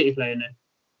Man City player in there?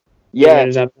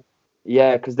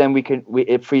 Yeah, because then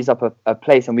it frees up a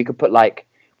place, and we could put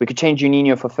we could change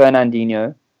Juninho for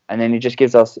Fernandinho, and then it just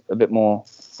gives us a bit more.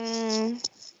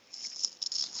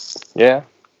 Yeah.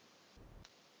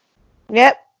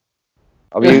 Yep.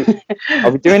 Are we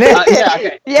doing it? Yeah,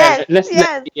 okay.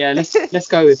 Yes, Let's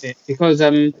go with it because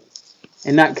in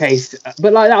that case,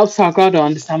 but like that was Salgado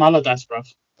and Sam Allardyce, bro.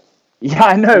 Yeah,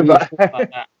 I know, but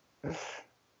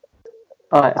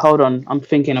all right, hold on. I'm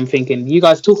thinking. You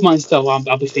guys talk amongst yourself.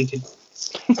 I'll be thinking.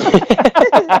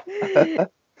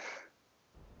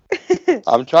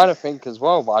 I'm trying to think as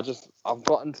well, but I've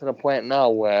gotten to the point now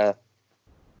where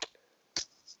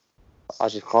I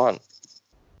just can't.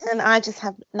 And I just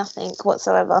have nothing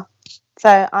whatsoever,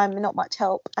 so I'm not much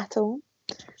help at all.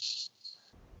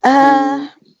 Yeah,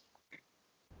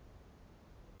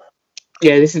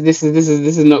 this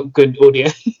is not good audio.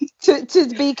 to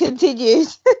be continued.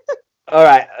 all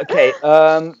right, okay.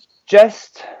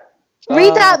 Just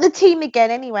read out the team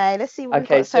again. Anyway, let's see what we've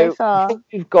got so far.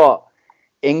 We've got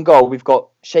in goal. We've got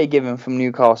Shay Given from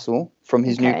Newcastle from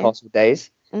his Newcastle days.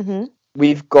 Mm-hmm.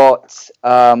 We've got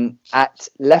at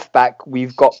left back,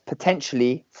 we've got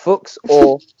potentially Fuchs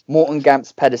or Morten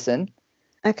Gamps Pedersen.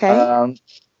 Okay.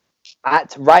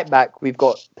 At right back, we've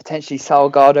got potentially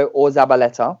Salgado or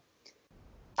Zabaleta.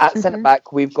 At centre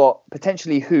back, we've got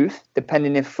potentially Huth,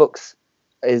 depending if Fuchs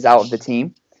is out of the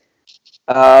team.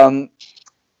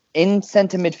 In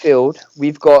centre midfield,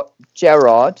 we've got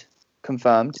Gerrard,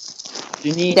 confirmed.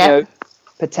 Juninho,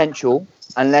 potential,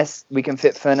 unless we can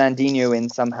fit Fernandinho in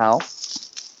somehow.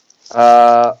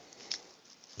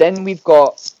 Then we've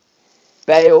got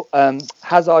Bale,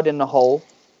 Hazard in the hole.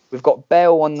 We've got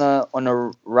Bale on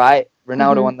the right,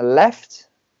 Ronaldo on the left,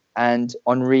 and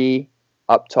Henry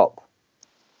up top.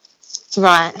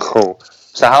 Right. Cool.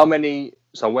 So how many?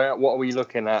 So what are we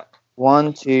looking at?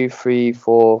 1, 2, 3,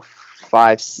 4,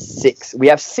 5, 6. We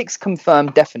have 6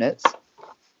 confirmed definites.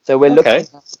 So we're looking.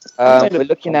 We're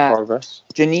looking at progress.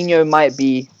 Juninho might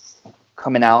be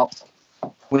coming out.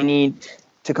 We need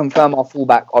to confirm our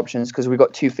fullback options because we've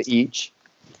got 2 for each,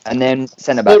 and then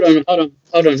centre back. Hold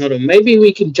on. Maybe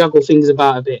we can juggle things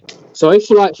about a bit. So if,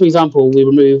 like, for example, we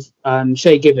remove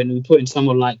Shay Given, we put in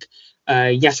someone like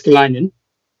Jääskeläinen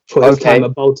for his time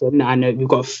at Bolton, and we've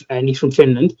got and he's from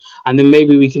Finland, and then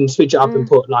maybe we can switch it up and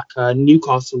put like a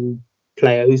Newcastle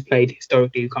player who's played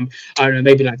historically. I don't know,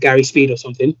 maybe like Gary Speed or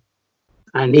something,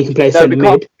 and he can play centre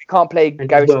mid. We can't play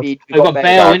Gary Speed. We've got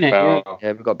Bale, innit?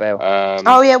 Yeah, we've got Bale.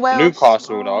 Well,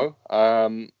 Newcastle though.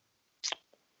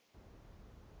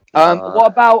 What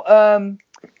about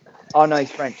oh no, he's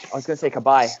French. I was gonna say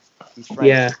Cabaye. He's French.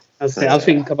 Yeah, I was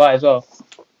thinking Cabaye as well.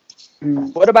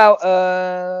 What about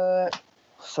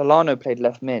Solano played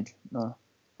left mid? No.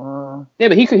 Yeah,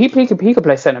 but he could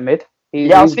play centre mid.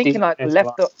 I was thinking like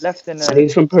left in. And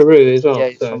he's from Peru as well. Yeah,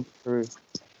 he's from Peru.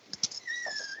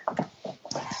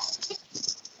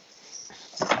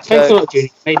 Thanks a lot,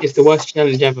 Judy. Made this the worst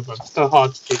challenge ever, bro. It's so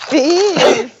hard to do. It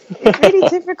is. It's really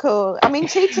difficult. I mean,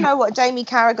 cheap to know what Jamie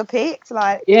Carragher picked.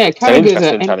 Like, yeah, Carragher's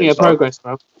an enemy of progress,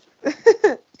 bro.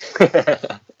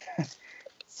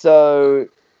 So,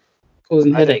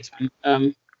 causing headaches,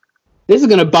 man. This is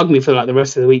gonna bug me for like the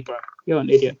rest of the week, bro. You're an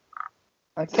idiot.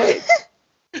 Okay.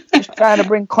 Just trying to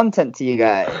bring content to you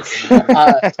guys.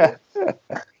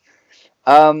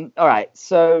 All right.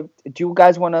 So, do you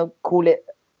guys want to call it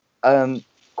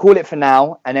for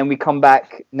now, and then we come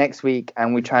back next week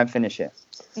and we try and finish it?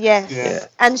 Yes. Yeah.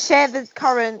 And share the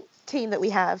current team that we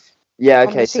have. Yeah.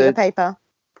 Okay. On the sheet of paper.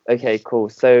 Okay. Cool.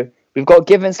 So we've got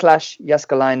Given /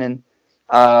 Jääskeläinen.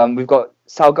 We've got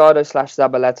Salgado /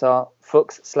 Zabaleta,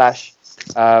 Fuchs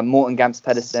 / Morten Gamps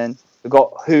Pedersen. We've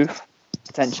got Huth,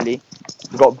 potentially.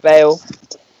 We've got Bale.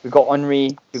 We've got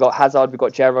Henry. We've got Hazard. We've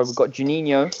got Gerrard. We've got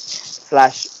Juninho /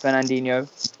 Fernandinho.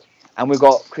 And we've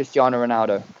got Cristiano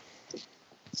Ronaldo.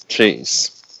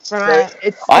 Jeez. Right.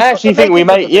 So I actually think we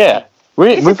may. Yeah.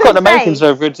 We've got the makings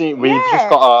of a good team. We've just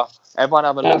got to... Everyone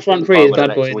have a look. That front three is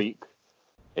bad boy. Week.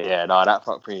 Yeah, no, that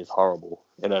front three is horrible.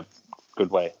 In a good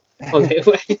way. Okay.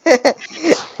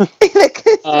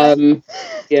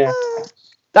 Yeah.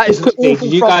 That is quickly.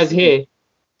 Did you guys hear?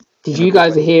 Did you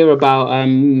guys hear about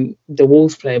the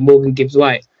Wolves player Morgan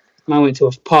Gibbs-White? Man went to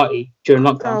a party during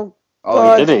lockdown.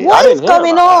 Oh, did he? What is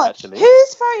going on?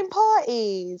 Who's throwing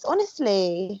parties?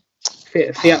 Honestly.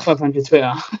 Fiat 500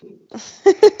 Twitter.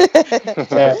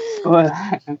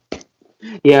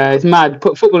 Yeah, it's mad.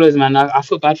 Footballers, man, I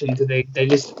feel bad for them because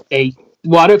they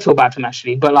well, I don't feel bad for them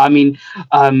actually, but like, I mean,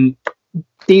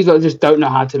 these guys just don't know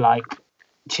how to like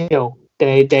chill.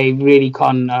 They really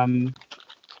can't.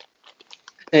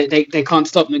 They can't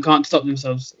stop. They can't stop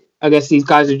themselves. I guess these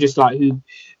guys are just like who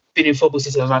been in football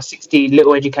since I was like 16,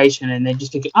 little education, and they're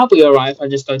just thinking, I'll be all right if I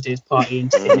just go to this party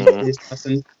and sit next to this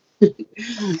person.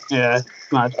 Yeah,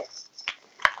 mad.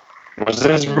 Was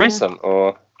this recent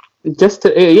or?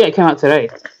 It came out today.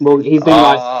 Well, he's been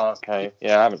okay.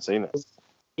 Yeah, I haven't seen it.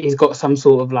 he's got some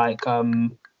sort of like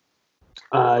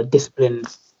discipline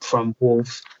from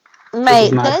Wolves.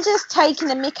 Mate, they're just taking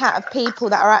the mick out of people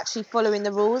that are actually following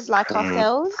the rules, like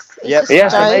ourselves. Yeah, he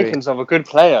has the makings of a good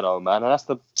player, though, man, and that's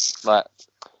the like.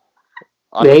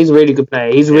 Yeah, he's a really good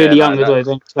player. He's really young as well. He's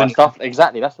only 20.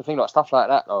 Exactly, that's the thing. Like stuff like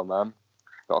that, though, man.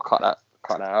 Got to cut that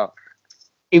out.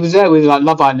 He was there with like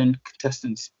Love Island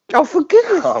contestants. Oh, for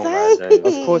goodness sake!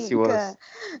 Of course he was.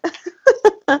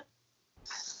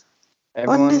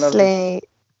 Honestly,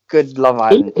 good Love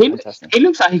Island contestant. He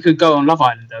looks like he could go on Love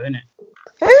Island, though, innit?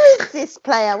 Who is this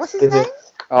player? What's his name?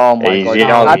 Oh my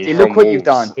God! Abdi, look what you've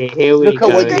done. Look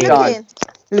what you've done.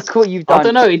 Look what you've done. I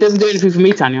don't know. He doesn't do anything for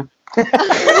me, Tanya.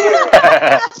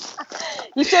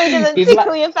 You sure he doesn't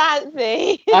tickle your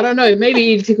fancy? I don't know.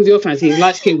 Maybe he tickles your fancy. He's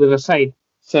light skinned with a fade,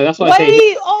 so that's why I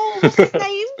say. What's his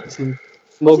name?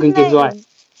 Morgan Gibbs White.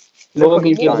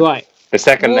 Morgan Gibbs White. The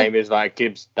second name is like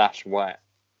Gibbs White.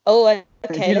 Oh,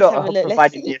 okay. Let's have a look.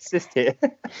 Providing the assist here.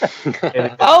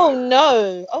 Oh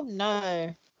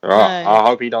no! Right, I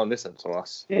hope he don't listen to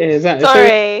us. Yeah, exactly.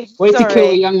 Sorry. Way to kill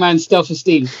a young man's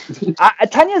self-esteem.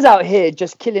 Tanya's out here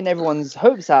just killing everyone's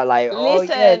hopes out. Like,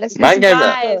 Listen,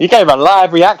 you gave a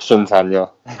live reaction, Tanya.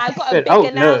 I've got a big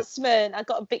announcement.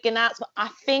 I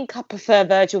think I prefer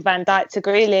Virgil van Dijk to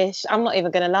Grealish. I'm not even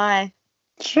gonna lie.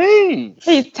 Jeez.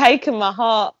 He's taken my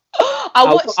heart. I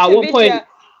watched the video.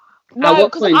 No,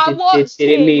 because I watched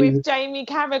it with Jamie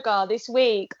Carragher this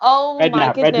week. Oh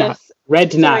my goodness.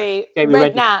 Red Nap.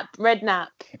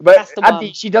 But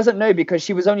Abdi, she doesn't know because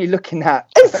she was only looking at.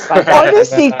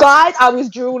 Honestly, guys, I was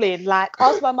drooling. Like,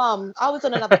 ask my mum. I was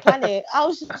on another planet. I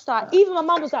was just like, even my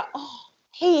mum was like, oh,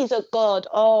 he's a god.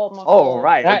 Oh my god. Oh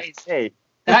right,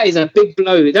 that is a big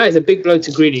blow. That is a big blow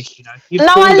to Grealish. You know.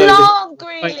 I love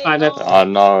Grealish. I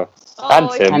know.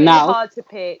 It's really hard to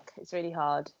pick. It's really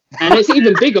hard. And it's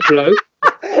even bigger blow.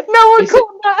 No one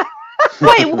caught that.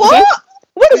 Wait, what?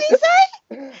 What did he say?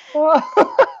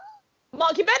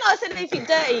 Mark, you better not say anything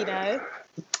dirty, you know.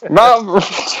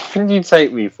 What did you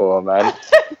take me for, man?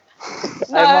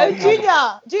 No,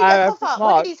 Junior, cough up.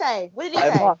 What did he say?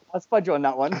 Mark, I'll spud you on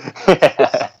that one.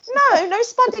 No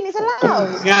spudding is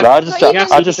allowed.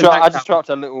 I just dropped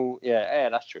a little. Yeah,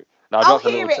 that's true. No,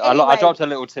 I dropped a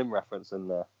little Tim reference in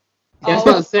there.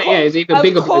 It's even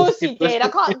bigger. Of course you did. I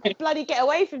can't bloody get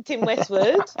away from Tim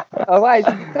Westwood. Oh, why is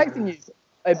he texting you?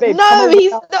 Hey, babe, he's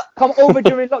not. Come over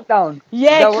during lockdown.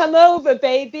 Yeah, come over,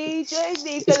 baby. Join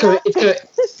me.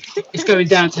 It's going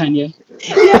down, Tanya.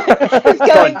 It's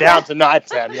going down tonight,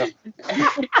 Tanya. You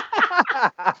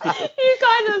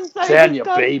guys are so Tanya,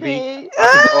 stumpy. baby.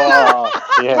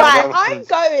 Right, I'm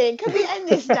going. Can we end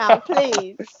this now,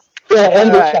 please? Yeah,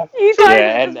 end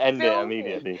it. End it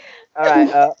immediately. All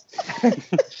right.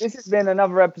 This has been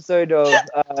another episode of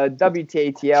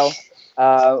WTATL.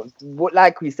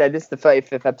 Like we said, this is the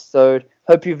 35th episode.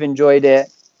 Hope you've enjoyed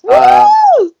it.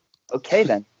 Okay,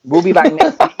 then. We'll be back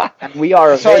next week. And we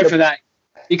are available. Sorry for that.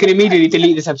 You can immediately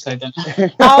delete this episode then.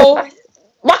 Oh,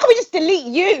 why can't we just delete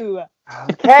you?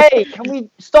 Okay, can we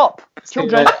stop?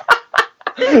 Children.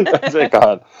 That's it,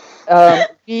 God.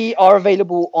 We are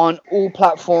available on all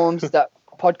platforms that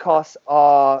podcasts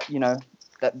are,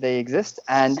 that they exist.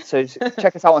 And so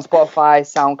check us out on Spotify,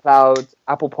 SoundCloud,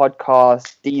 Apple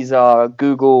Podcasts, Deezer,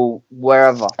 Google,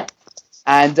 wherever.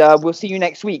 And we'll see you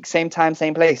next week. Same time,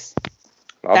 same place.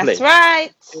 Lovely. That's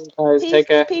right. Guys, take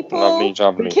care. People.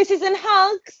 Lovely. Kisses and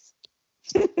hugs.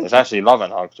 It's actually love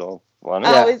and hugs, or one.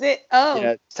 Oh, is it? Oh.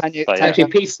 Yeah, Tanya, it's actually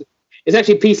peace. It's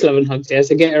actually peace, love, and hugs. Yeah,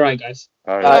 so get it right, guys.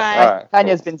 All right.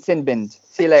 Tanya's been sin binned.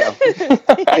 See you later.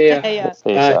 Yeah.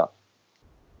 Peace out.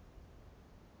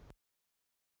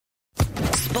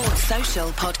 Sports Social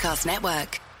Podcast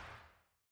Network.